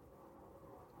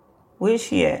 Where's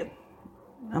she at?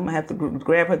 I'm going to have to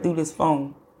grab her through this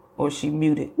phone, or she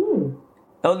muted.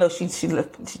 Oh, no, she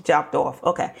left, she dropped off.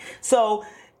 Okay. So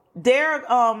they're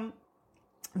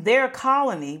a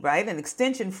colony, right? An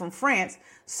extension from France.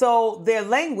 So their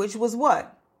language was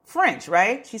what? French,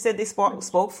 right? She said they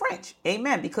spoke French.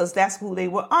 Amen. Because that's who they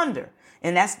were under.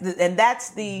 And that's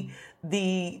the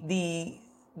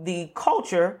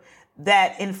culture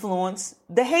that influenced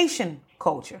the Haitian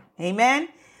culture. Amen.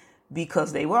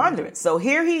 Because they were under it. So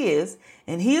here he is,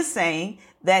 and he is saying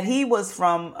that he was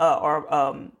from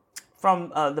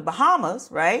the Bahamas,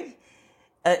 right?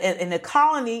 In a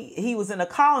colony, he was in a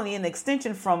colony, an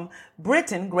extension from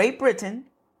Britain, Great Britain,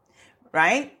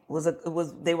 right?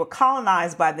 They were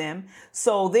colonized by them.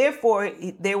 So therefore,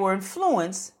 they were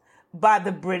influenced by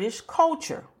the British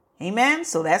culture. Amen.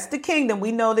 So that's the kingdom.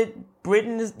 We know that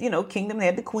Britain is, kingdom. They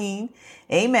had the queen.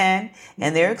 Amen.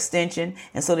 And their extension.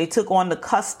 And so they took on the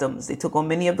customs. They took on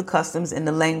many of the customs and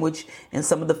the language and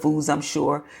some of the foods. I'm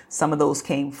sure some of those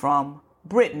came from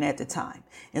Britain at the time.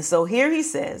 And so here he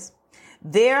says,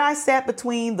 there I sat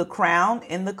between the crown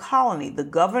and the colony, the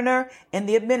governor and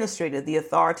the administrator, the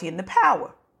authority and the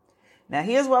power. Now,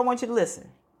 here's where I want you to listen.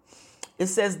 It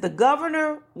says the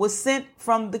governor was sent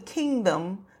from the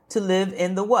kingdom to live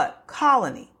in the what?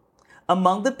 Colony,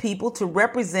 among the people to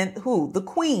represent who? The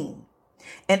queen,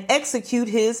 and execute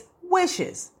his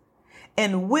wishes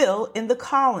and will in the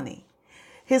colony.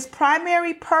 His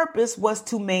primary purpose was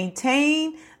to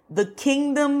maintain the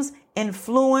kingdom's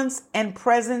influence and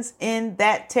presence in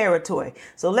that territory.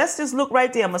 So let's just look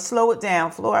right there. I'm going to slow it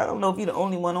down. Flora, I don't know if you're the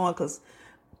only one on because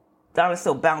Donna's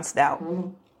so bounced out.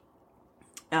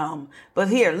 But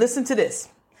here, listen to this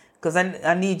because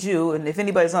I need you. And if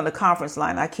anybody's on the conference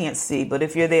line, I can't see. But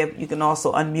if you're there, you can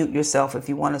also unmute yourself if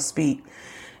you want to speak.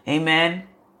 Amen.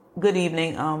 Good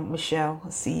evening, Michelle. I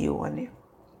see you on there.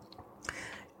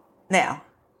 Now,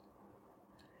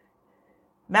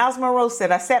 Miles Monroe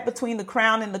said, I sat between the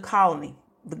crown and the colony,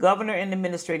 the governor and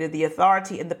administrator, the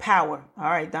authority and the power. All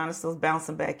right, Donna's still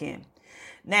bouncing back in.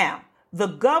 Now, the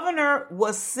governor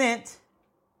was sent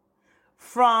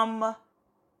from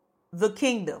the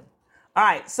kingdom. All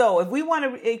right, so if we want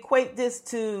to equate this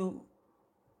to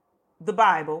the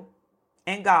Bible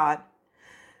and God,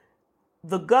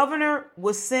 the governor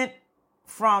was sent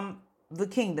from the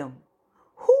kingdom.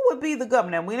 Who would be the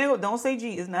governor? We don't say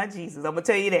Jesus, not Jesus. I'm going to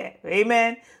tell you that.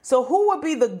 Amen. So who would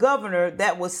be the governor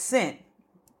that was sent,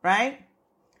 right,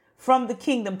 from the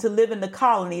kingdom to live in the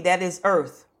colony that is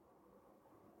earth?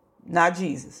 Not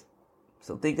Jesus.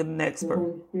 So think of the next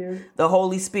person. The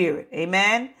Holy Spirit.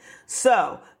 Amen.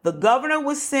 So the governor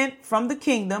was sent from the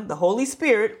kingdom. The Holy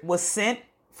Spirit was sent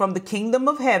from the kingdom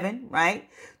of heaven, right,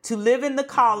 to live in the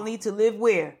colony, to live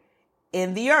where?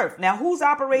 In the earth. Now, who's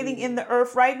operating in the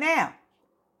earth right now?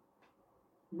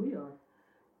 We are.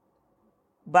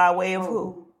 By way of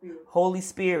who? Holy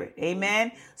Spirit.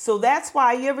 Amen. So that's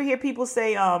why you ever hear people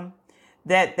say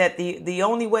that the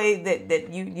only way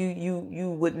that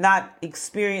you would not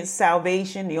experience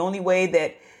salvation, the only way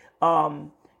that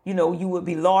you would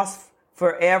be lost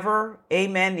forever.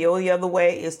 Amen. The only other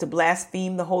way is to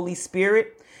blaspheme the Holy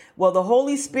Spirit. Well, the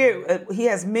Holy Spirit, he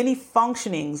has many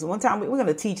functionings. One time we're going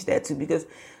to teach that too, because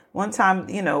one time,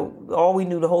 all we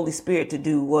knew the Holy Spirit to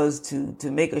do was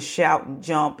to make us shout and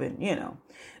jump and,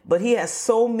 but he has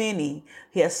so many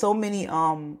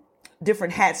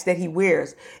different hats that he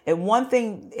wears. And one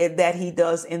thing that he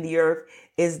does in the earth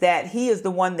is that he is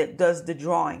the one that does the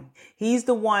drawing. He's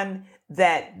the one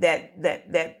that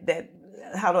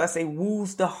how do I say,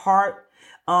 woos the heart,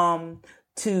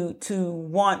 to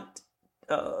want,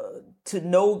 to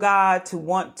know God, to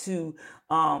want to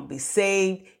be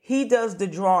saved. He does the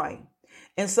drawing.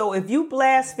 And so if you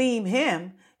blaspheme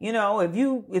him, if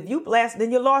you blast,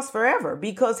 then you're lost forever,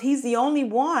 because he's the only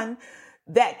one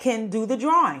that can do the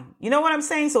drawing. You know what I'm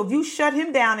saying? So if you shut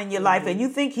him down in your life and you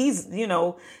think he's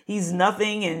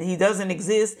nothing and he doesn't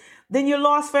exist, then you're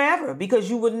lost forever, because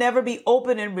you would never be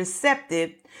open and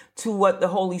receptive to what the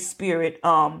Holy Spirit,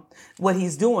 what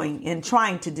he's doing and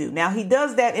trying to do. Now, he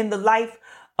does that in the life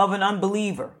of an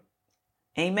unbeliever.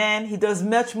 Amen. He does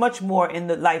much, much more in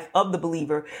the life of the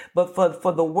believer, but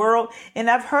for the world. And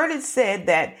I've heard it said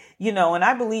that, and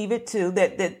I believe it too,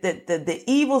 that the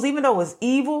evils, even though it's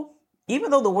evil,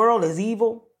 even though the world is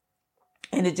evil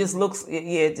and it just looks,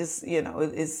 it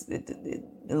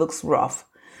looks rough.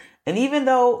 And even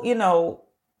though,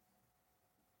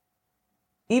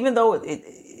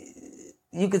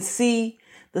 you could see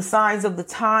the signs of the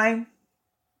time,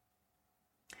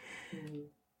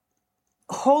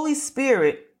 Holy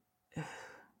Spirit,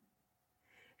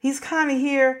 he's kind of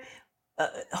here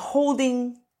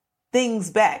holding things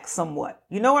back somewhat.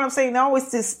 You know what I'm saying? It always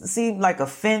just seems like a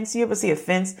fence. You ever see a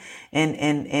fence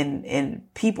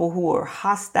and people who are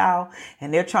hostile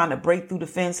and they're trying to break through the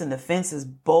fence and the fence is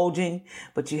bulging,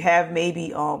 but you have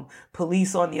maybe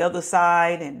police on the other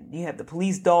side and you have the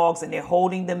police dogs and they're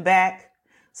holding them back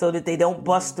so that they don't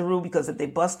bust through, because if they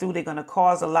bust through, they're going to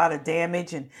cause a lot of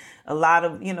damage and a lot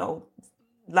of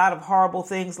horrible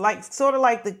things, like sort of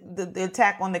like the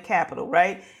attack on the Capitol,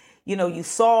 right? You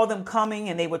saw them coming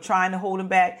and they were trying to hold them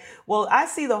back. Well, I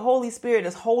see the Holy Spirit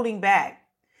is holding back,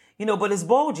 but it's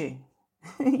bulging,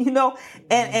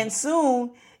 and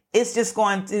soon it's just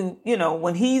going to,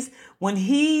 when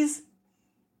he's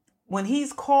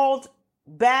called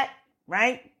back,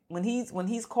 right? When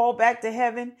he's called back to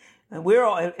heaven, and we're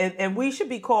all, and we should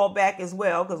be called back as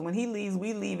well, because when he leaves,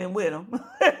 we leaving with him.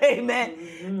 Amen.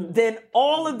 Mm-hmm. Then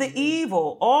all of the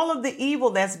evil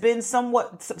that's been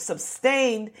somewhat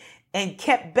sustained and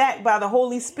kept back by the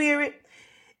Holy Spirit,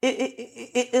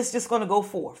 it's just going to go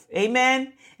forth.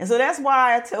 Amen. And so that's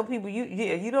why I tell people,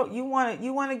 you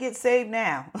want to get saved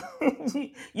now.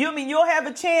 You'll have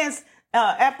a chance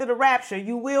after the rapture.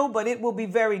 You will, but it will be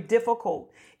very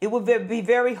difficult. It will be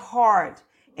very hard.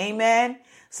 Amen.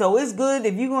 So it's good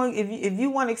if you want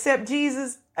to accept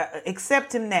Jesus,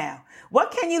 accept him now.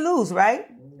 What can you lose, right?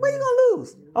 What are you going to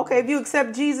lose? Okay, if you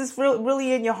accept Jesus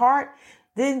really in your heart,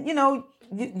 then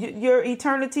your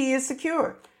eternity is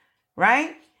secure,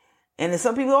 right? And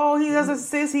some people, he doesn't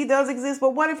exist. He does exist,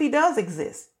 but what if he does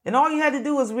exist? And all you had to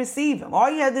do is receive him. All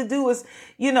you had to do is,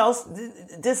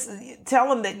 just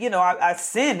tell him that, I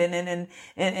sinned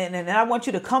and I want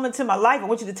you to come into my life. I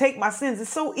want you to take my sins. It's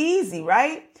so easy,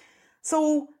 right?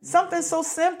 So something so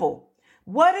simple.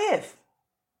 What if?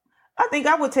 I think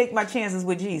I would take my chances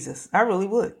with Jesus. I really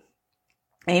would.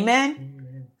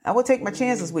 Amen. I would take my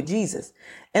chances with Jesus.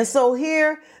 And so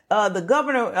here, the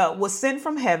governor was sent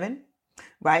from heaven,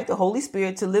 right? The Holy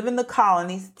Spirit to live in the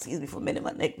colony. Excuse me for a minute,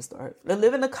 my neck will start hurting. To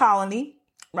live in the colony,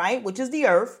 right? Which is the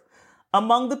earth,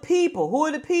 among the people. Who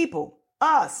are the people?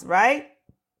 Us, right?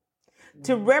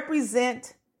 To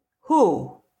represent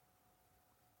who?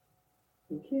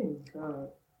 The king, God.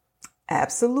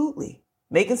 Absolutely.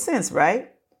 Making sense,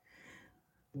 right?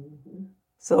 Mm-hmm.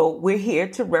 So we're here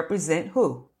to represent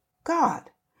who? God.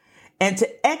 And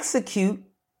to execute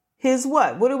his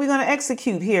what? What are we going to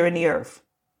execute here in the earth?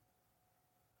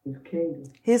 His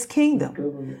kingdom. His kingdom. His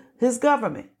government. His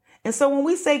government. And so when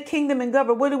we say kingdom and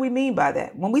government, what do we mean by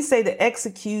that? When we say to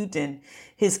execute and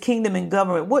his kingdom and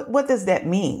government, what does that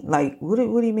mean? Like, what do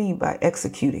you mean by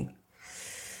executing?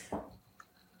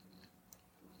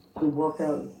 To walk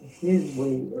out his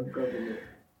way of government,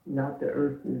 not the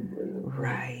earthly way of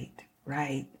government.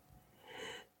 Right.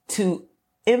 To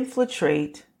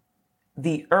infiltrate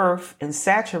the earth and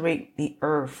saturate the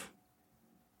earth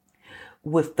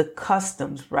with the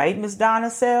customs, right, Ms. Donna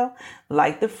Sell?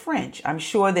 Like the French. I'm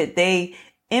sure that they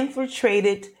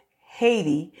infiltrated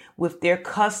Haiti with their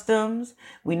customs.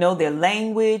 We know their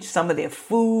language, some of their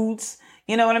foods.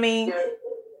 You know what I mean?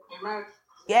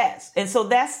 Yes. And so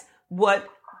that's what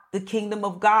the kingdom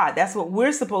of God, that's what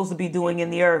we're supposed to be doing in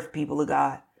the earth, people of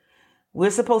God.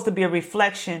 We're supposed to be a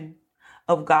reflection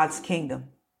of God's kingdom.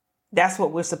 That's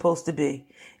what we're supposed to be.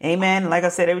 Amen. Like I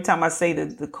said, every time I say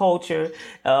the culture,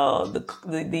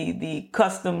 the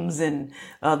customs and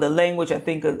the language, I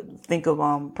think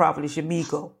of Prophet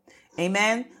Shamiko.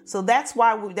 Amen. So that's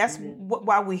why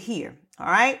why we're here. All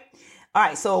right.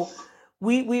 So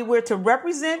we were to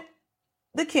represent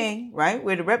the king, right?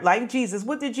 We're to like Jesus.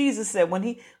 What did Jesus say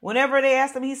whenever they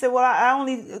asked him? He said, "Well, I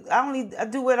only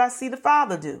do what I see the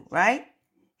Father do." Right?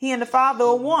 He and the Father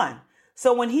are one.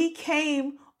 So when he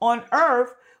came on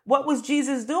earth, what was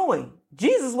Jesus doing?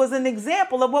 Jesus was an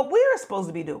example of what we're supposed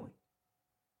to be doing.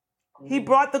 He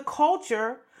brought the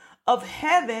culture of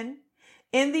heaven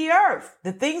in the earth.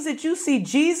 The things that you see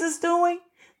Jesus doing,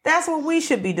 that's what we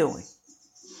should be doing.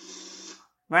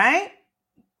 Right?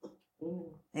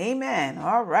 Amen.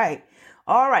 All right.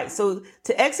 So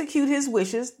to execute his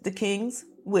wishes, the king's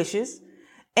wishes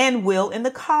and will in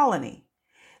the colony.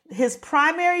 His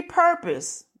primary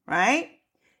purpose, right?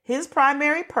 His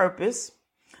primary purpose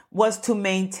was to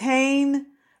maintain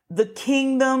the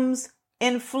kingdom's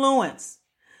influence.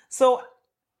 So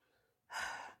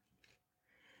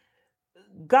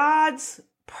God's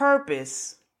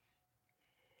purpose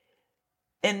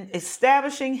in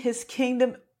establishing his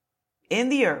kingdom in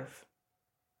the earth,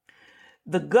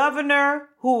 the governor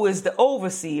who is the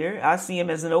overseer, I see him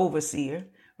as an overseer,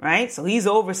 right? So he's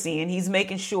overseeing, he's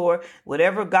making sure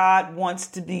whatever God wants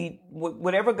to be,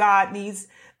 whatever God needs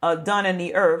done in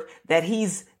the earth, that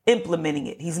he's implementing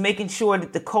it. He's making sure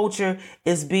that the culture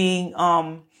is being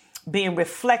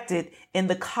reflected in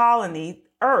the colony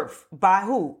earth by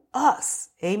who? Us.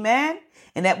 Amen.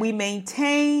 And that we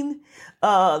maintain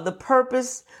the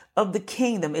purpose of the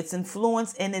kingdom, its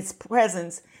influence and its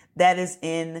presence that is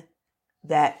in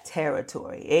that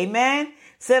territory. Amen.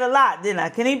 Said a lot, didn't I?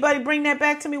 Can anybody bring that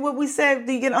back to me? What we said?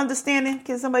 Do you get understanding?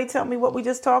 Can somebody tell me what we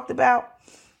just talked about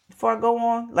before I go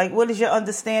on? Like, what is your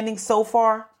understanding so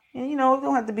far? And it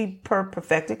don't have to be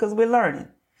perfected because we're learning.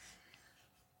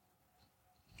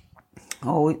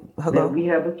 Oh, hello. That we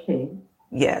have a king.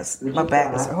 Yes, my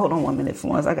back is. Hold on 1 minute,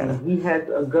 Florence. I gotta. He has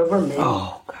a government.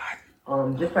 Oh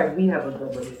God. Just like we have a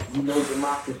government,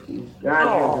 democracy. God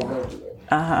has a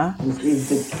government. Which is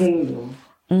the kingdom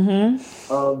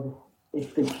of.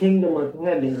 It's the kingdom of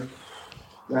heaven,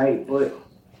 right? But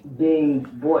being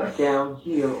brought down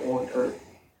here on earth.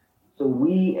 So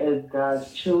we, as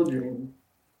God's children,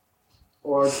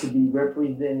 are to be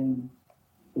representing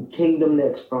the kingdom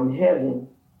that's from heaven,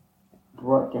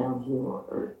 brought down here on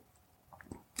earth.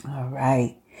 All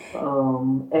right.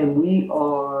 And we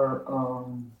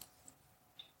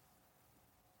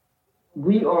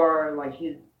are like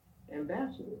his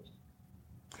ambassadors.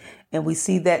 And we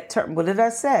see that term. What did I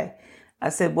say? I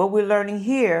said what we're learning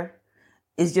here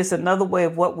is just another way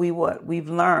of what we've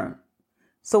learned.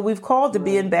 So we've called to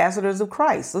be ambassadors of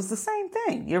Christ. So it's the same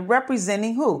thing. You're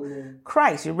representing who? Yeah.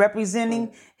 Christ. You're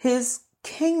representing his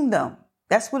kingdom.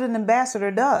 That's what an ambassador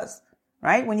does,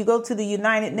 right? When you go to the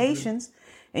United Nations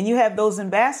and you have those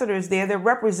ambassadors there, they're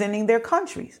representing their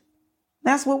countries.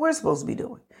 That's what we're supposed to be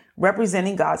doing,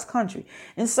 representing God's country.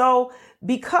 And so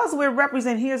because we're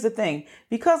representing, here's the thing,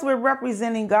 because we're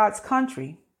representing God's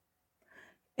country,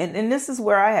 and this is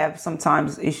where I have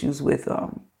sometimes issues with,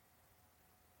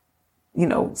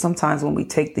 sometimes when we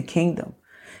take the kingdom,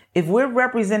 if we're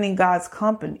representing God's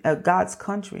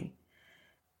country,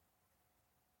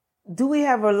 do we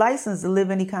have a license to live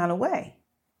any kind of way?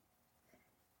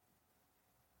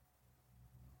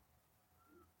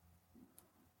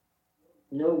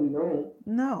 No, we don't.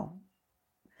 No.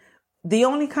 The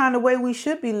only kind of way we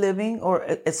should be living or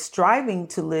striving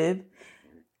to live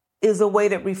is a way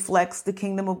that reflects the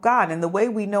kingdom of God. And the way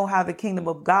we know how the kingdom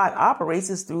of God operates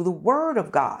is through the word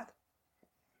of God.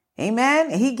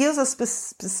 Amen. And he gives us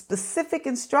specific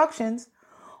instructions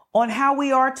on how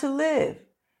we are to live.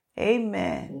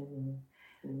 Amen.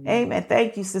 Mm-hmm. Amen.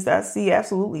 Thank you, sister. I see.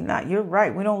 Absolutely not. You're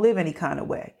right. We don't live any kind of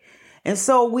way. And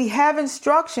so we have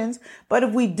instructions, but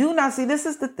if we do not see, this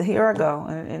is here I go.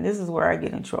 And this is where I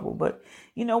get in trouble. But,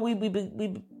 you know, we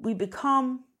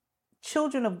become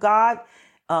children of God,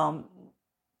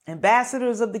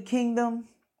 ambassadors of the kingdom,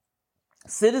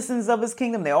 citizens of his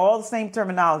kingdom. They're all the same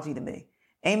terminology to me.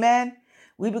 Amen.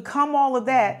 We become all of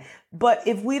that. But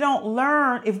if we don't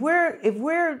learn, if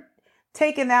we're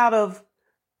taken out of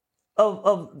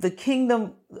the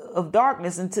kingdom of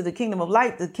darkness into the kingdom of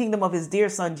light, the kingdom of his dear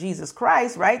son, Jesus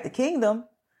Christ, right? The kingdom,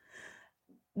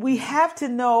 we have to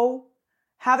know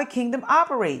how the kingdom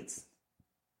operates.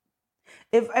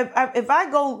 If I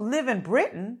go live in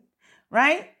Britain,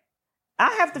 right?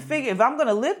 I have to figure, if I'm going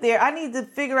to live there, I need to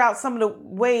figure out some of the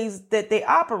ways that they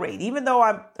operate, even though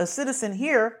I'm a citizen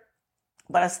here,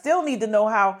 but I still need to know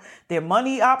how their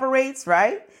money operates,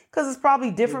 right? Because it's probably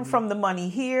different from the money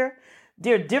here.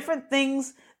 There are different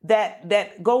things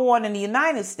that go on in the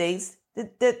United States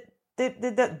that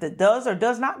does or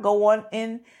does not go on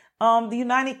in the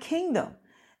United Kingdom.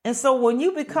 And so when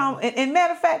you become, and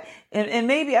matter of fact, and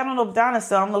maybe, I don't know if Donna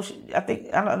said, I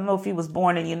don't know if he was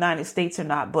born in the United States or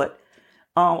not, but,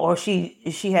 or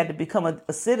she had to become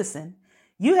a citizen.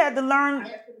 You had to learn. I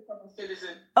had to become a citizen.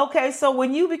 Okay. So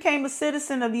when you became a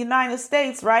citizen of the United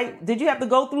States, right? Did you have to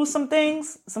go through some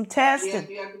things, some tests? Yes,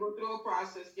 you have to go through a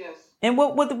process. Yes. And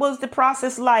what was the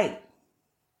process like?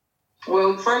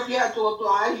 Well, first you have to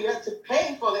apply. You have to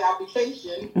pay for the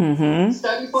application,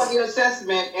 study for the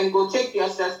assessment, and go take the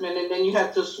assessment. And then you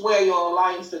have to swear your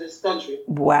alliance to this country.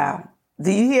 Wow.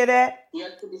 Do you hear that? You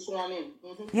have to be sworn in.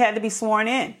 Mm-hmm. You had to be sworn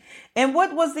in. And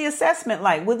what was the assessment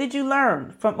like? What did you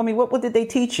learn from? I mean, what did they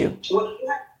teach you? Well,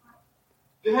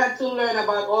 you had to learn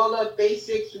about all the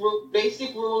basic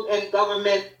rules and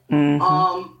government,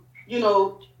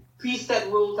 preset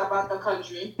rules about the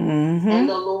country and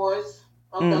the laws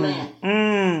of the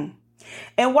land.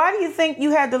 And why do you think you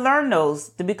had to learn those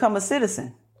to become a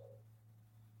citizen?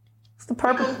 What's the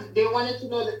purpose? Because they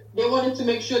wanted to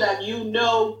make sure that you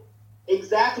know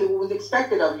exactly what was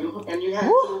expected of you, and you had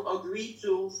to agree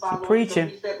to follow the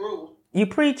preset rules. You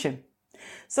preaching.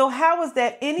 So how is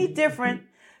that any different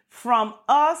from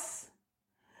us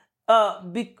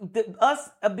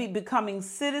becoming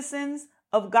citizens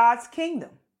of God's kingdom?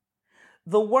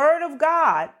 The word of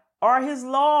God are his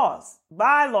laws,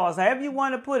 bylaws, however you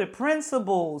want to put it,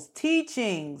 principles,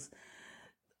 teachings.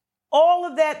 All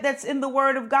of that's in the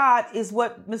word of God is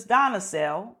what Miss Donna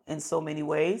Sell, in so many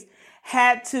ways,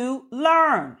 had to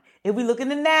learn. If we look in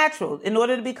the natural, in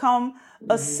order to become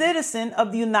a citizen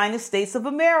of the United States of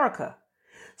America.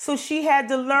 So she had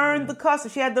to learn the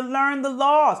customs. She had to learn the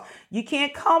laws. You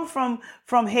can't come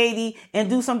from Haiti and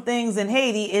do some things in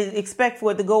Haiti and expect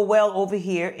for it to go well over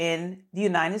here in the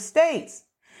United States.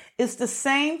 It's the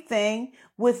same thing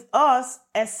with us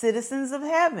as citizens of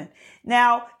heaven.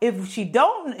 Now, if she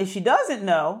doesn't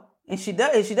know, and she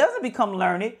doesn't become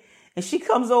learned, and she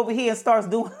comes over here and starts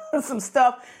doing some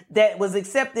stuff that was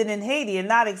accepted in Haiti and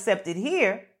not accepted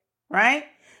here, right?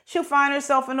 She'll find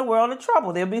herself in a world of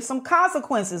trouble. There'll be some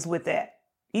consequences with that.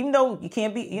 Even though you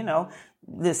can't be,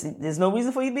 listen, there's no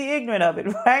reason for you to be ignorant of it,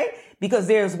 right? Because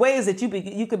there's ways that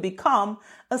you could become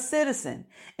a citizen.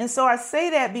 And so I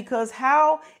say that because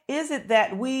how is it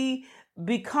that we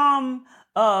become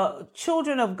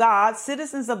children of God,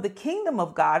 citizens of the kingdom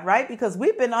of God, right? Because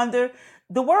we've been under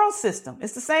the world system.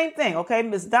 It's the same thing. Okay.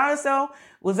 Ms. Donacell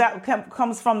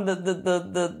comes from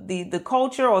the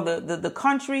culture or the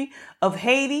country of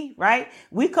Haiti, right?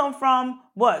 We come from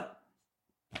what?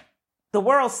 The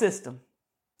world system.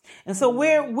 And so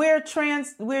we're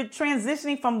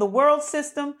transitioning from the world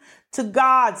system to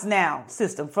God's now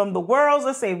system. From the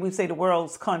world's, we say the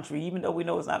world's country, even though we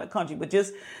know it's not a country, but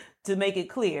just to make it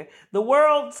clear, the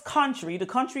world's country, the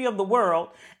country of the world,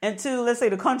 and to, let's say,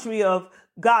 the country of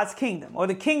God's kingdom, or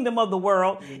the kingdom of the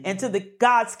world, and to the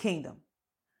God's kingdom.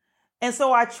 And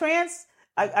so I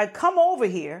come over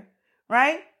here,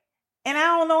 right? And I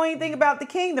don't know anything about the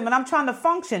kingdom, and I'm trying to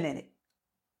function in it.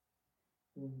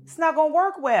 It's not going to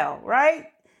work well, right?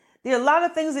 There are a lot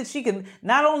of things that she can,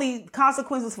 not only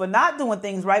consequences for not doing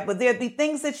things right, but there'd be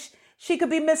things that she could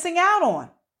be missing out on.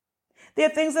 There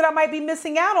are things that I might be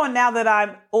missing out on now that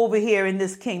I'm over here in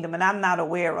this kingdom and I'm not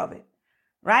aware of it,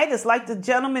 right? It's like the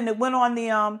gentleman that went on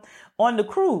the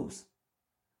cruise.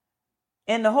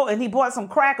 and he bought some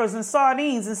crackers and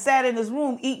sardines and sat in his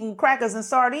room eating crackers and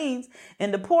sardines.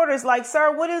 And the porter's like,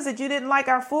 sir, what is it? You didn't like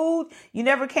our food? You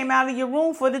never came out of your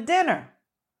room for the dinner.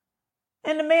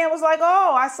 And the man was like,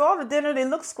 oh, I saw the dinner. They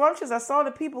looked scrumptious. I saw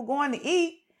the people going to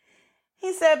eat.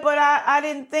 He said, but I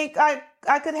didn't think I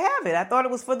could have it. I thought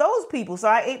it was for those people. So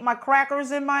I ate my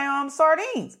crackers and my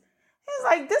sardines. He's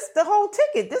like, this the whole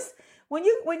ticket. This when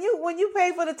you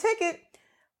pay for the ticket,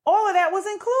 all of that was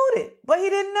included. But he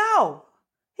didn't know.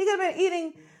 He could have been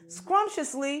eating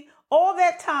scrumptiously all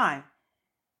that time.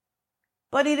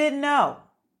 But he didn't know.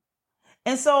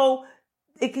 And so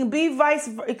it could be vice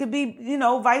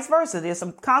versa. There's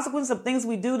some consequences of things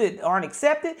we do that aren't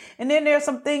accepted. And then there are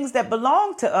some things that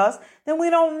belong to us that we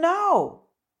don't know.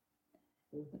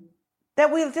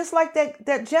 That we just like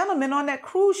that gentleman on that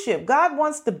cruise ship. God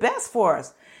wants the best for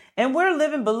us. And we're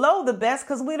living below the best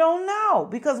because we don't know,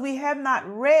 because we have not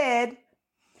read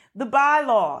the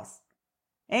bylaws.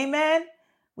 Amen.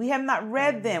 We have not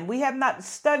read them. We have not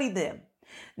studied them.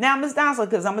 Now, Ms. Donacell,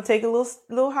 because I'm going to take it a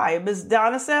little higher. Ms.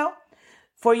 Donacell,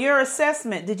 for your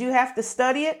assessment, did you have to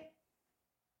study it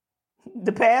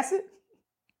to pass it?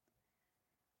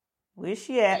 Where's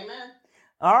she at? Amen.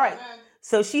 All right. Amen.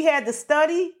 So she had to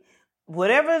study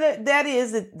whatever that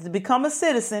is to become a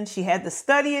citizen. She had to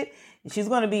study it. And she's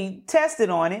going to be tested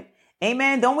on it.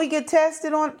 Amen. Don't we get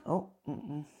tested on? Oh,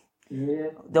 yeah.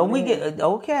 Don't we get?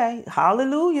 Okay.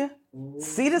 Hallelujah.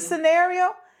 See the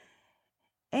scenario?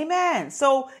 Amen.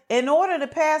 So in order to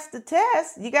pass the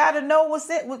test, you got to know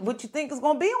what you think is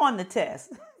going to be on the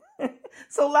test.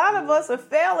 So a lot of us are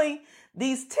failing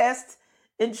these tests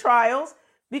and trials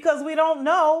because we don't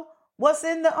know what's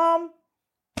in the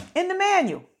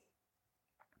manual.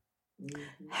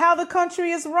 How the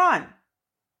country is run,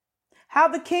 how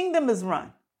the kingdom is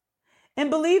run. And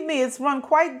believe me, it's run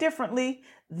quite differently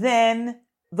than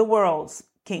the world's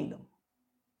kingdom.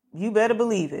 You better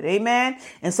believe it. Amen.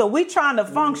 And so we trying to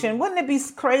function. Wouldn't it be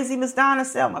crazy, Miss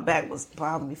Donacell? My back was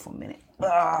bothering me for a minute.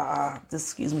 Just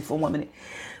excuse me for 1 minute.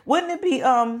 Wouldn't it be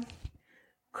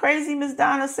crazy, Miss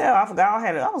Donacell? I forgot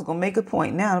I was going to make a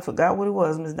point now. I forgot what it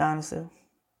was, Miss Donacell.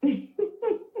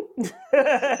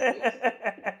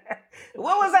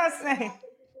 What was I saying?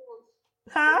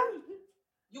 Huh?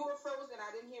 You were frozen.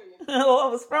 I didn't hear you. Oh, I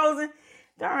was frozen.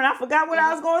 Darn, I forgot what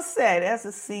I was going to say. That's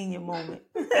a senior moment.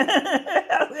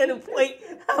 I was at a point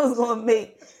I was going to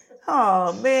make.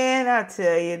 Oh, man, I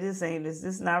tell you, this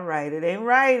is not right. It ain't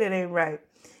right. It ain't right.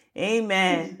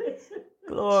 Amen.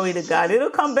 Glory to God. It'll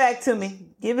come back to me.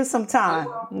 Give it some time.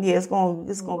 Yeah, it's going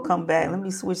to come back. Let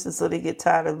me switch this so they get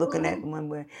tired of looking at it one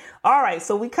way. All right,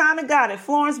 so we kind of got it.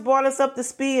 Florence brought us up to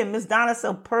speed, and Miss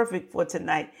Donacell perfect for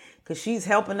tonight because she's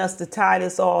helping us to tie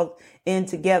this all in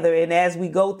together. And as we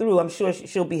go through, I'm sure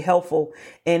she'll be helpful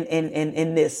in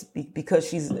this because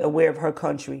she's aware of her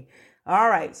country. All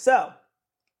right, so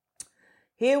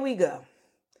here we go.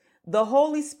 The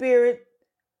Holy Spirit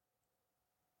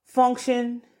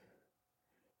function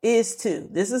is to.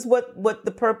 This is what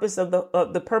the purpose of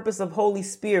the purpose of Holy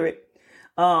Spirit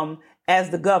as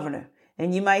the governor.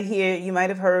 And you might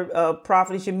have heard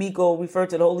Prophet Shamiko refer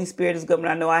to the Holy Spirit as governor.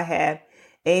 I know I have.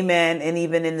 Amen. And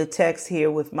even in the text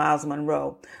here with Miles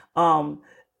Monroe,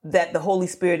 that the Holy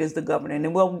Spirit is the governor.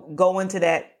 And we'll go into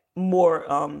that more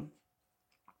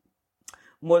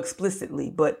explicitly.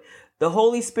 But the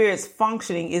Holy Spirit's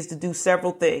functioning is to do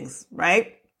several things,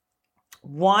 right?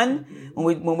 One,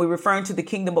 when we're referring to the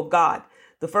kingdom of God,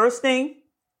 the first thing,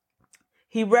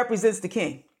 he represents the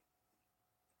king.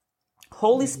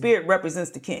 Holy Spirit represents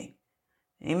the king.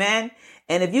 Amen.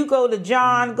 And if you go to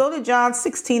John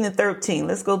 16 and 13.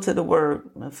 Let's go to the word.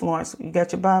 Florence, you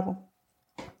got your Bible?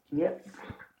 Yep.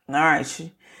 All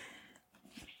right.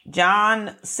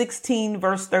 John 16,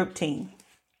 verse 13.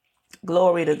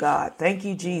 Glory to God. Thank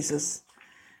you, Jesus.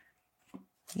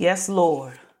 Yes,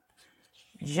 Lord.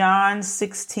 John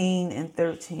 16 and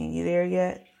 13. You there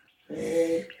yet?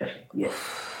 Yes.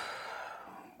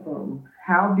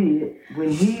 Howbeit,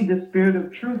 when he, the Spirit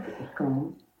of truth, is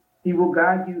come, he will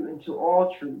guide you into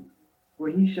all truth, for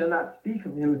he shall not speak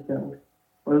of himself,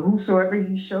 but whosoever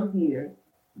he shall hear,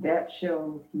 that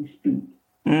shall he speak.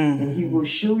 And he will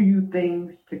show you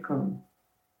things to come.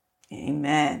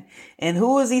 Amen. And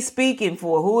who is he speaking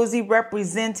for? Who is he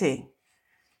representing?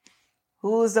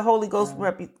 Who is the Holy Ghost?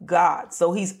 God.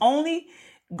 So he's only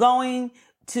going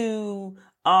to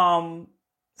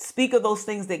speak of those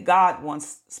things that God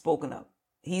wants spoken of.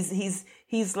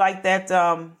 He's like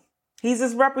that. He's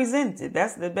his representative.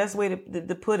 That's the best way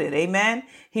to put it. Amen.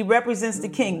 He represents the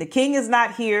king. The king is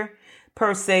not here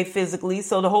per se physically.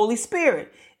 So the Holy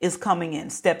Spirit is coming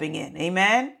in, stepping in.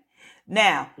 Amen.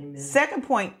 Now, second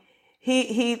point,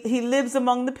 he lives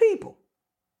among the people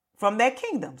from that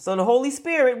kingdom. So the Holy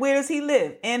Spirit, where does he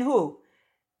live? In who?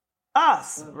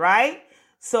 Us, right?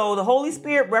 So the Holy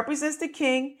Spirit represents the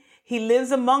king. He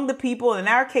lives among the people. In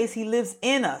our case, he lives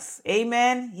in us.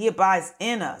 Amen. He abides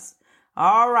in us.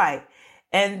 All right.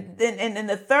 And then and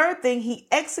the third thing, he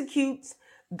executes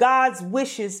God's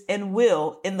wishes and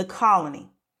will in the colony.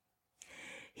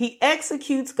 He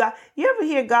executes God. You ever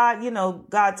hear God,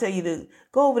 God tell you to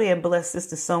go over there and bless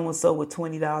Sister so-and-so with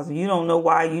 $20. You don't know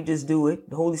why, you just do it.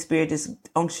 The Holy Spirit just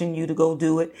unction you to go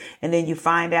do it. And then you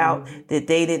find out that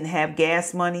they didn't have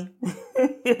gas money.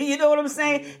 You know what I'm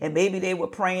saying? And maybe they were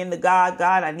praying to God,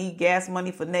 I need gas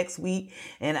money for next week.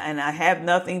 And I have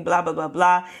nothing, blah, blah, blah,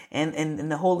 blah.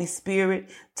 And the Holy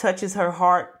Spirit touches her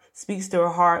heart, speaks to her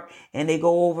heart, and they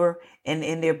go over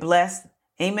and they're blessed.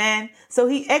 Amen. So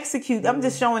he executes, I'm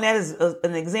just showing that as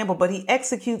an example, but he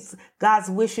executes God's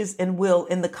wishes and will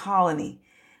in the colony,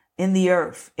 in the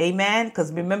earth. Amen.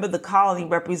 Because remember, the colony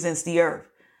represents the earth.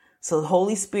 So the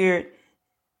Holy Spirit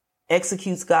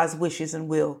executes God's wishes and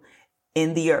will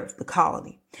in the earth, the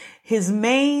colony. His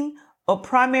main or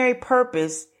primary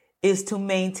purpose is to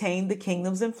maintain the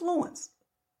kingdom's influence.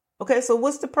 Okay. So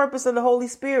what's the purpose of the Holy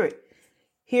Spirit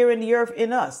here in the earth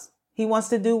in us? He wants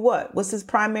to do what? What's his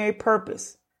primary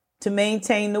purpose? To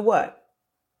maintain the what?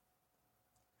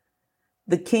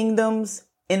 The kingdom's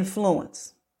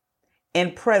influence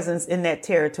and presence in that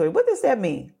territory. What does that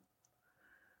mean?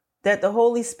 That the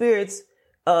Holy Spirit's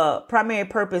primary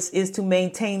purpose is to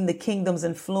maintain the kingdom's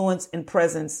influence and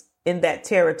presence in that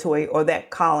territory or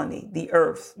that colony, the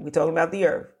earth. We're talking about the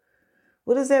earth.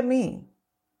 What does that mean?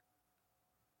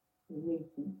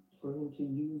 For him to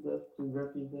use us to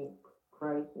represent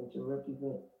Christ and to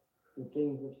represent the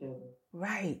things of heaven.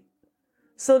 Right.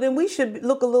 So then we should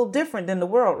look a little different than the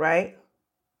world, right?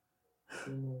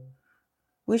 Mm-hmm.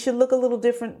 We should look a little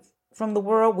different from the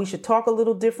world. We should talk a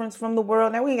little different from the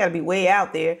world. Now, we ain't got to be way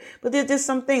out there, but there's just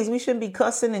some things we shouldn't be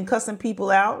cussing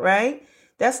people out, right?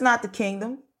 That's not the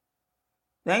kingdom.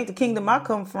 That ain't the kingdom I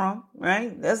come from,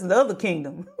 right? That's the other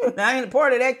kingdom. I ain't a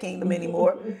part of that kingdom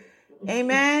anymore.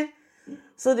 Amen.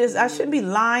 So I shouldn't be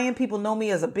lying. People know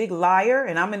me as a big liar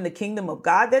and I'm in the kingdom of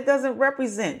God. That doesn't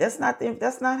represent. That's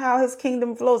not how his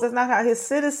kingdom flows. That's not how his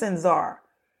citizens are.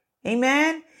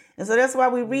 Amen. And so that's why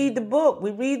we read the book.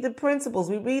 We read the principles.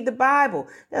 We read the Bible.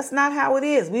 That's not how it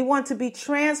is. We want to be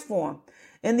transformed.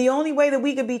 And the only way that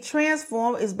we can be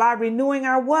transformed is by renewing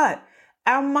our what?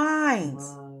 Our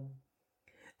minds.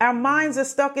 Our minds are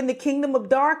stuck in the kingdom of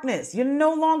darkness. You're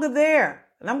no longer there.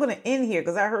 And I'm going to end here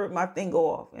because I heard my thing go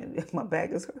off and my back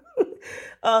is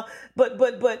hurt.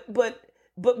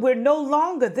 But we're no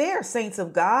longer there, saints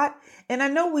of God. And I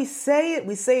know we say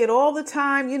it all the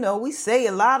time. We say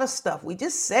a lot of stuff. We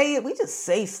just say it. We just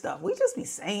say stuff. We just be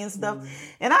saying stuff.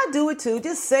 And I do it too.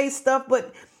 Just say stuff,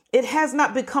 but it has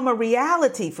not become a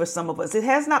reality for some of us. It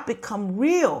has not become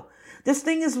real. This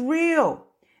thing is real.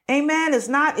 Amen. It's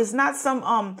not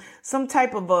some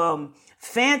type of,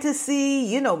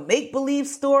 fantasy, make believe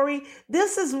story.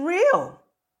 This is real.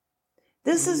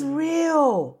 This is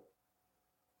real.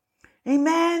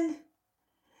 Amen.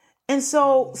 And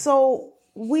so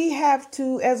we have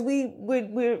to, as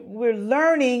we're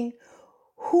learning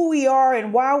who we are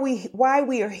and why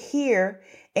we are here.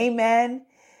 Amen.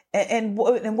 And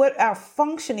what our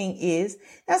functioning is.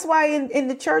 That's why in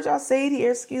the church, I'll say it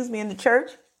here, in the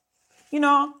church,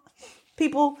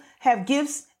 people have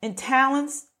gifts and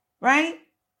talents, right?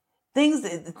 Things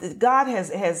that God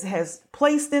has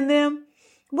placed in them.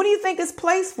 What do you think it's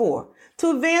placed for?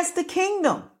 To advance the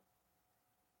kingdom.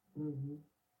 Mm-hmm.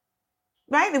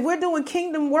 Right? If we're doing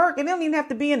kingdom work, it don't even have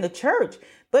to be in the church,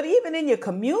 but even in your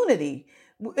community,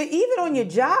 even on your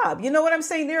job, you know what I'm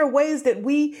saying? There are ways that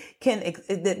we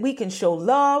can show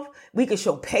love. We can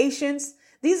show patience.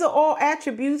 These are all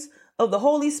attributes of the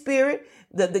Holy Spirit,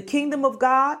 the kingdom of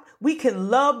God. We can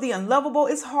love the unlovable.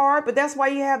 It's hard, but that's why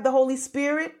you have the Holy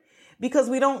Spirit, because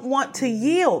we don't want to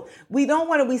yield. We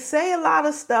say a lot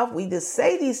of stuff. We just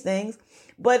say these things,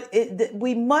 but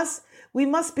we must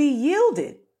be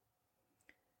yielded.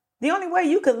 The only way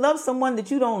you could love someone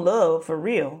that you don't love for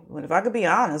real, and if I could be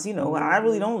honest, I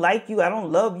really don't like you. I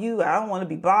don't love you. I don't want to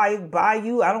be by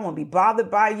you. I don't want to be bothered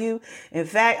by you. In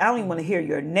fact, I don't even want to hear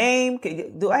your name.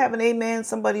 Do I have an amen?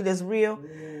 Somebody that's real.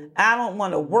 I don't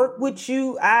want to work with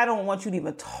you. I don't want you to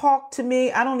even talk to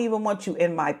me. I don't even want you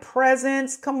in my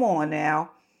presence. Come on now.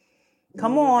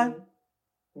 Come on.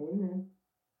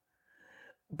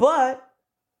 But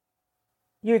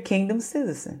you're a kingdom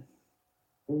citizen.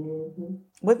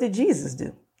 What did Jesus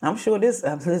do? I'm sure there's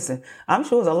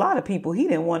a lot of people he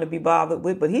didn't want to be bothered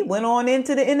with, but he went on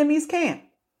into the enemy's camp.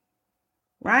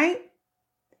 Right?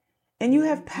 And you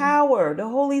have power, the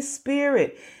Holy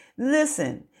Spirit.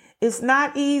 Listen, it's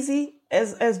not easy,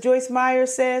 as Joyce Meyer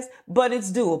says, but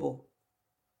it's doable.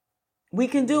 We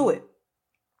can do it.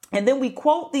 And then we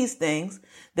quote these things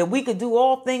that we could do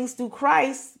all things through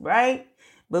Christ, right?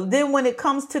 But then when it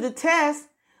comes to the test,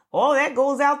 all that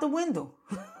goes out the window.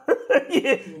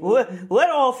 What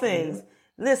all things?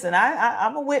 Listen,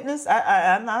 I'm a witness.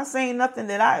 I'm not saying nothing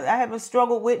that I haven't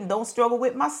struggled with and don't struggle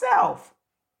with myself.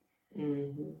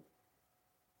 Mm-hmm.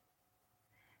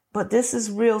 But this is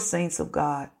real, saints of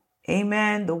God.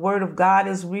 Amen. The word of God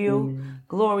is real. Mm-hmm.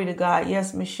 Glory to God.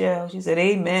 Yes, Michelle. She said,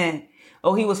 amen.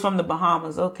 Oh, he was from the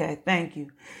Bahamas. Okay, thank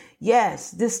you.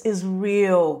 Yes, this is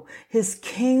real. His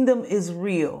kingdom is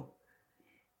real.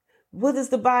 What does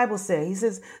the Bible say? He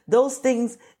says those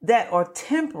things that are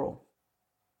temporal,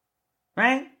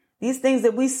 right? These things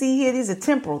that we see here, these are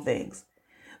temporal things.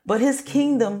 But his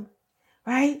kingdom,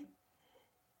 right,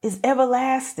 is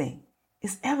everlasting.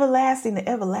 It's everlasting to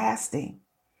everlasting,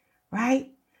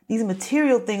 right? These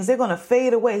material things, they're going to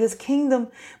fade away. His kingdom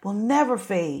will never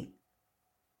fade.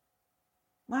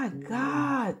 My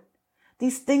God,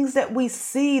 these things that we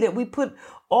see, that we put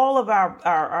all of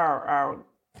our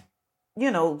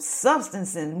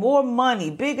substance in, more money,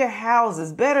 bigger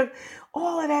houses, better,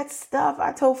 all of that stuff.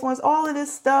 I told friends, all of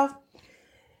this stuff,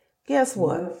 guess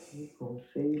what?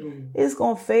 It's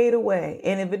going to fade away.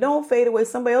 And if it don't fade away,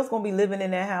 somebody else going to be living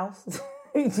in that house.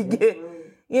 Somebody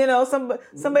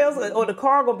else, or the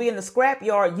car going to be in the scrap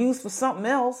yard used for something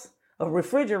else, a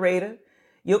refrigerator.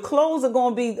 Your clothes are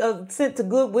going to be sent to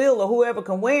Goodwill or whoever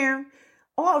can wear them.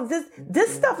 All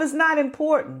this stuff is not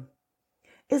important.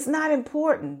 It's not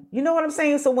important. You know what I'm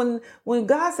saying? So when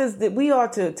God says that we are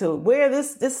to wear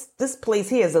this place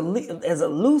here as a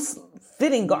loose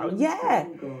fitting garment, yeah.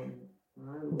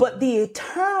 But the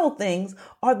eternal things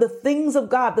are the things of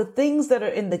God, the things that are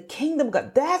in the kingdom of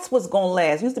God. That's what's going to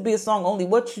last. Used to be a song, only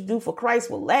what you do for Christ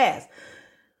will last.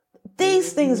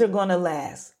 These things are going to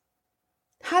last.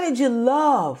 How did you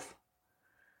love?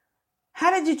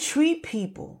 How did you treat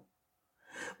people?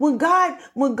 When God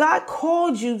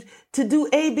called you to do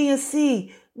A, B, and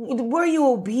C, were you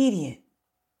obedient?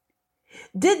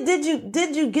 Did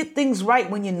you get things right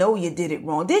when you know you did it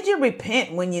wrong? Did you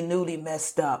repent when you knew you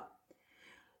messed up?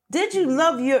 Did you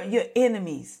love your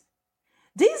enemies?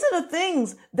 These are the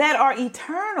things that are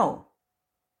eternal.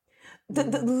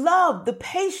 The love, the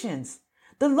patience,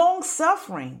 the long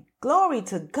suffering. Glory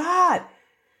to God.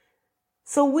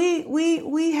 So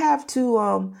we have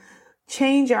to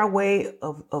change our way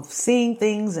of seeing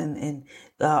things and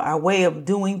our way of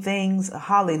doing things.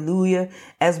 Hallelujah.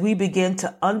 As we begin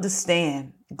to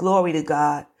understand, glory to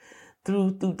God,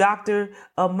 through Dr.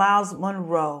 Miles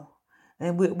Monroe.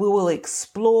 And we will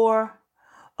explore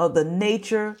the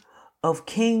nature of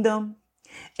kingdom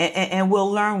and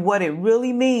we'll learn what it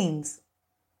really means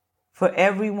for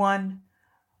everyone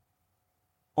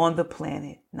on the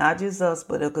planet. Not just us,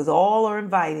 but because all are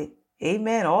invited.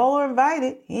 Amen. All are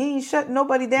invited. He ain't shutting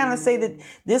nobody down and say that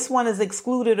this one is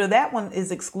excluded or that one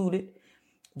is excluded.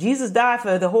 Jesus died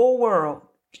for the whole world.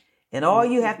 And all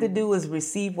you have to do is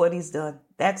receive what he's done.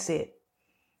 That's it.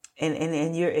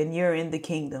 And you're in the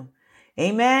kingdom.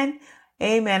 Amen.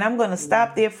 Amen. I'm going to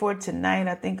stop there for tonight.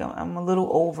 I think I'm a little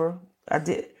over.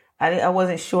 I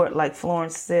wasn't short like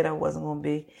Florence said I wasn't going to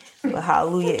be. But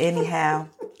hallelujah anyhow.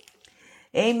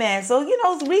 Amen. So,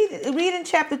 read in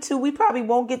chapter 2. We probably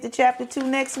won't get to chapter 2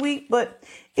 next week. But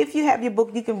if you have your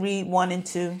book, you can read 1 and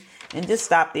 2 and just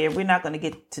stop there. We're not going to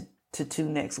get to 2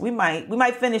 next. We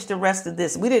might finish the rest of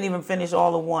this. We didn't even finish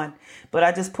all of 1, but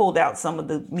I just pulled out some of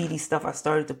the meaty stuff I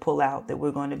started to pull out that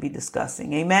we're going to be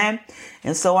discussing. Amen.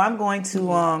 And so I'm going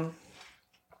to,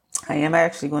 I am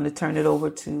actually going to turn it over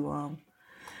to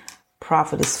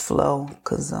Prophetess Flo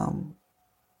because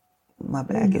my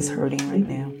back is hurting right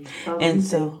now. And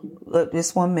so look,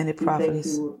 just 1 minute,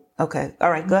 Prophetess. Okay. All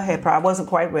right. Go ahead. I wasn't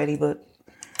quite ready, but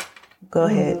go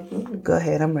ahead. Go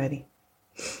ahead. I'm ready.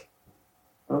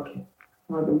 Okay.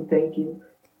 Father, we thank you.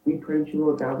 We praise you,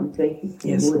 Lord God. We thank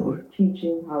you for Lord.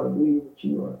 Teaching, hallelujah, that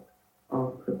you are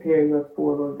preparing us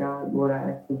for, Lord God. Lord,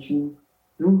 I ask that you,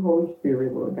 through Holy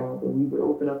Spirit, Lord God, that we would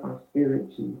open up our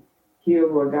spirit to hear,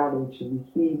 Lord God, and to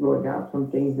receive, Lord God, some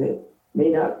things that may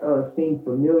not seem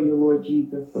familiar, Lord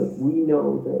Jesus, but we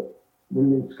know that when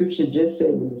the scripture just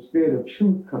said, when the Spirit of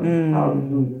truth comes,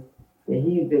 hallelujah, that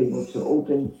he is able to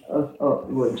open us up,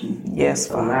 Lord Jesus. Yes,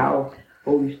 Father. Allow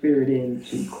Holy Spirit in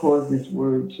to cause this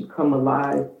word to come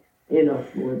alive in us,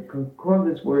 Lord. Cause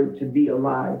this word to be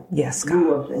alive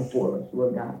through us and for us,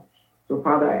 Lord God. So,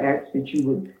 Father, I ask that you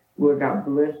would, Lord God,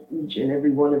 bless each and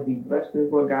every one of these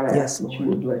blessings, Lord God. I ask that you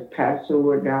would bless Pastor,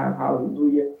 Lord God,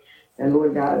 hallelujah. And,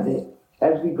 Lord God, that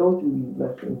as we go through these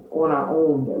lessons on our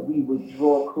own, that we would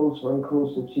draw closer and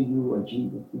closer to you, Lord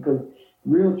Jesus, because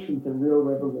real truth and real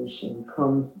revelation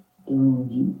comes through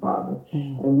you, Father.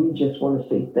 And we just want to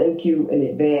say thank you in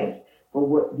advance for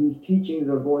what these teachings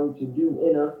are going to do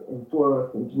in us and for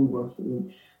us and through us.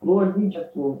 And Lord, we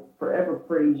just will forever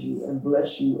praise you and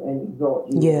bless you and exalt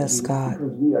you. Yes, God.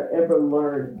 Because we are ever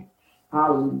learning.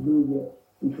 Hallelujah.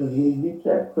 Because we reach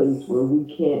that place where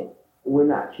we're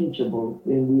not teachable,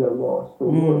 then we are lost. So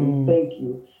Lord, we thank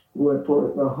you, Lord,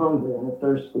 for the hunger and the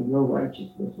thirst for your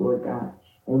righteousness, Lord God.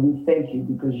 And we thank you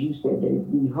because you said that if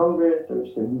we hunger and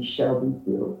thirst, then we shall be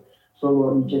filled. So,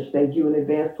 Lord, we just thank you in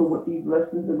advance for what these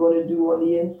lessons are going to do on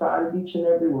the inside of each and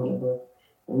every one of us.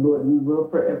 And, Lord, we will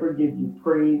forever give you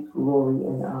praise, glory,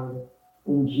 and honor.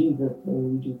 In Jesus'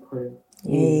 name we do pray.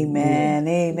 Amen.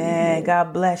 Amen.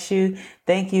 God bless you.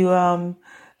 Thank you,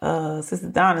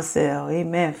 Sister Donacell.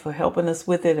 Amen. For helping us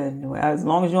with it. And as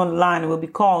long as you're on the line, we'll be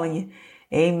calling you.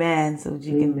 Amen. So that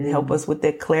you can help us with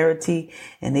that clarity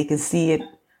and they can see it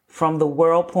from the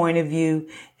world point of view,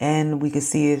 and we can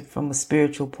see it from a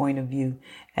spiritual point of view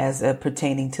as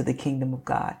pertaining to the kingdom of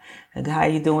God. And how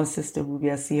you doing, Sister Ruby?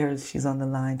 I see her. She's on the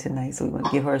line tonight, so we want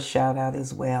to give her a shout out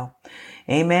as well.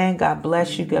 Amen. God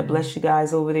bless you. God bless you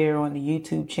guys over there on the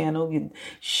YouTube channel. You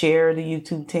share the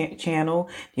YouTube channel.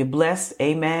 If you're blessed,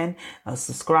 amen.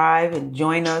 Subscribe and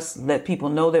join us. Let people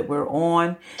know that we're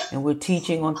on and we're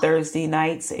teaching on Thursday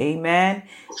nights. Amen.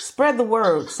 Spread the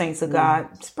word, saints of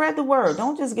God. Spread the word.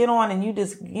 Don't just get on and you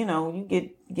just, you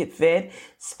get fed.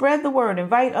 Spread the word.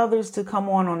 Invite others to come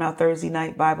on our Thursday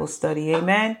night Bible study.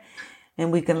 Amen.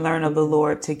 And we can learn of the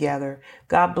Lord together.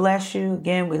 God bless you.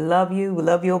 Again, we love you. We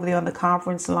love you over there on the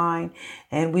conference line.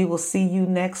 And we will see you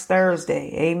next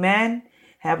Thursday. Amen.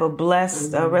 Have a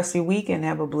blessed rest of your week and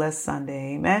have a blessed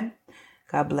Sunday. Amen.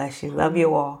 God bless you. Love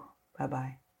you all.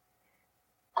 Bye-bye.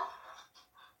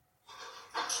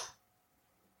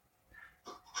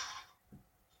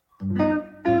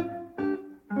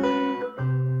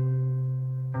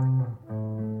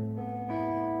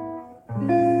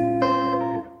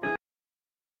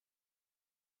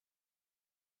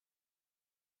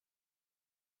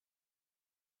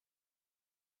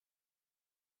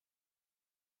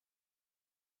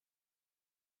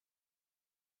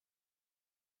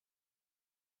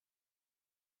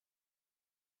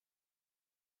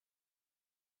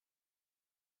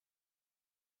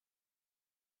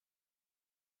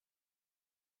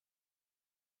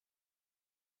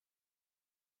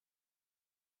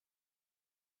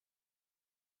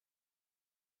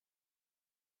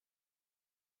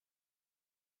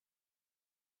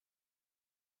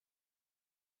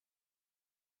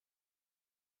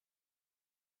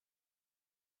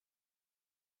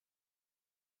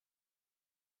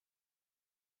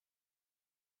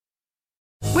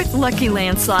 With Lucky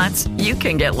Land Slots, you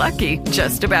can get lucky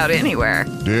just about anywhere.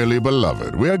 Dearly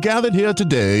beloved, we are gathered here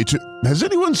today to... Has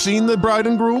anyone seen the bride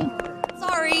and groom?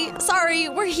 Sorry,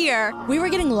 we're here. We were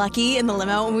getting lucky in the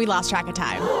limo and we lost track of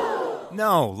time.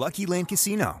 No, Lucky Land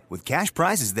Casino, with cash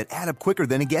prizes that add up quicker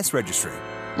than a guest registry.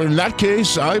 In that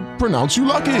case, I pronounce you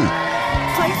lucky.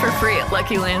 Play for free at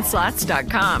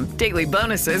LuckyLandSlots.com. Daily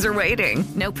bonuses are waiting.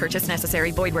 No purchase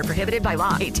necessary. Void where prohibited by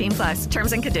law. 18+.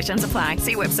 Terms and conditions apply.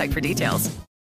 See website for details.